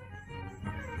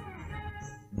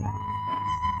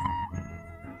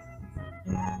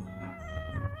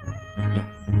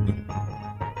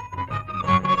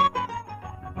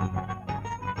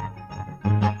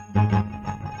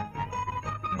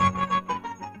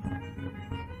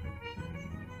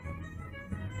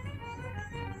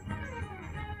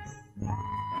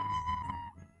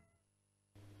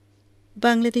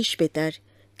 বাংলাদেশ বেতার।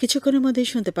 কিছুক্ষণের মধ্যে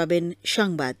শুনতে পাবেন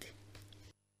সংবাদ।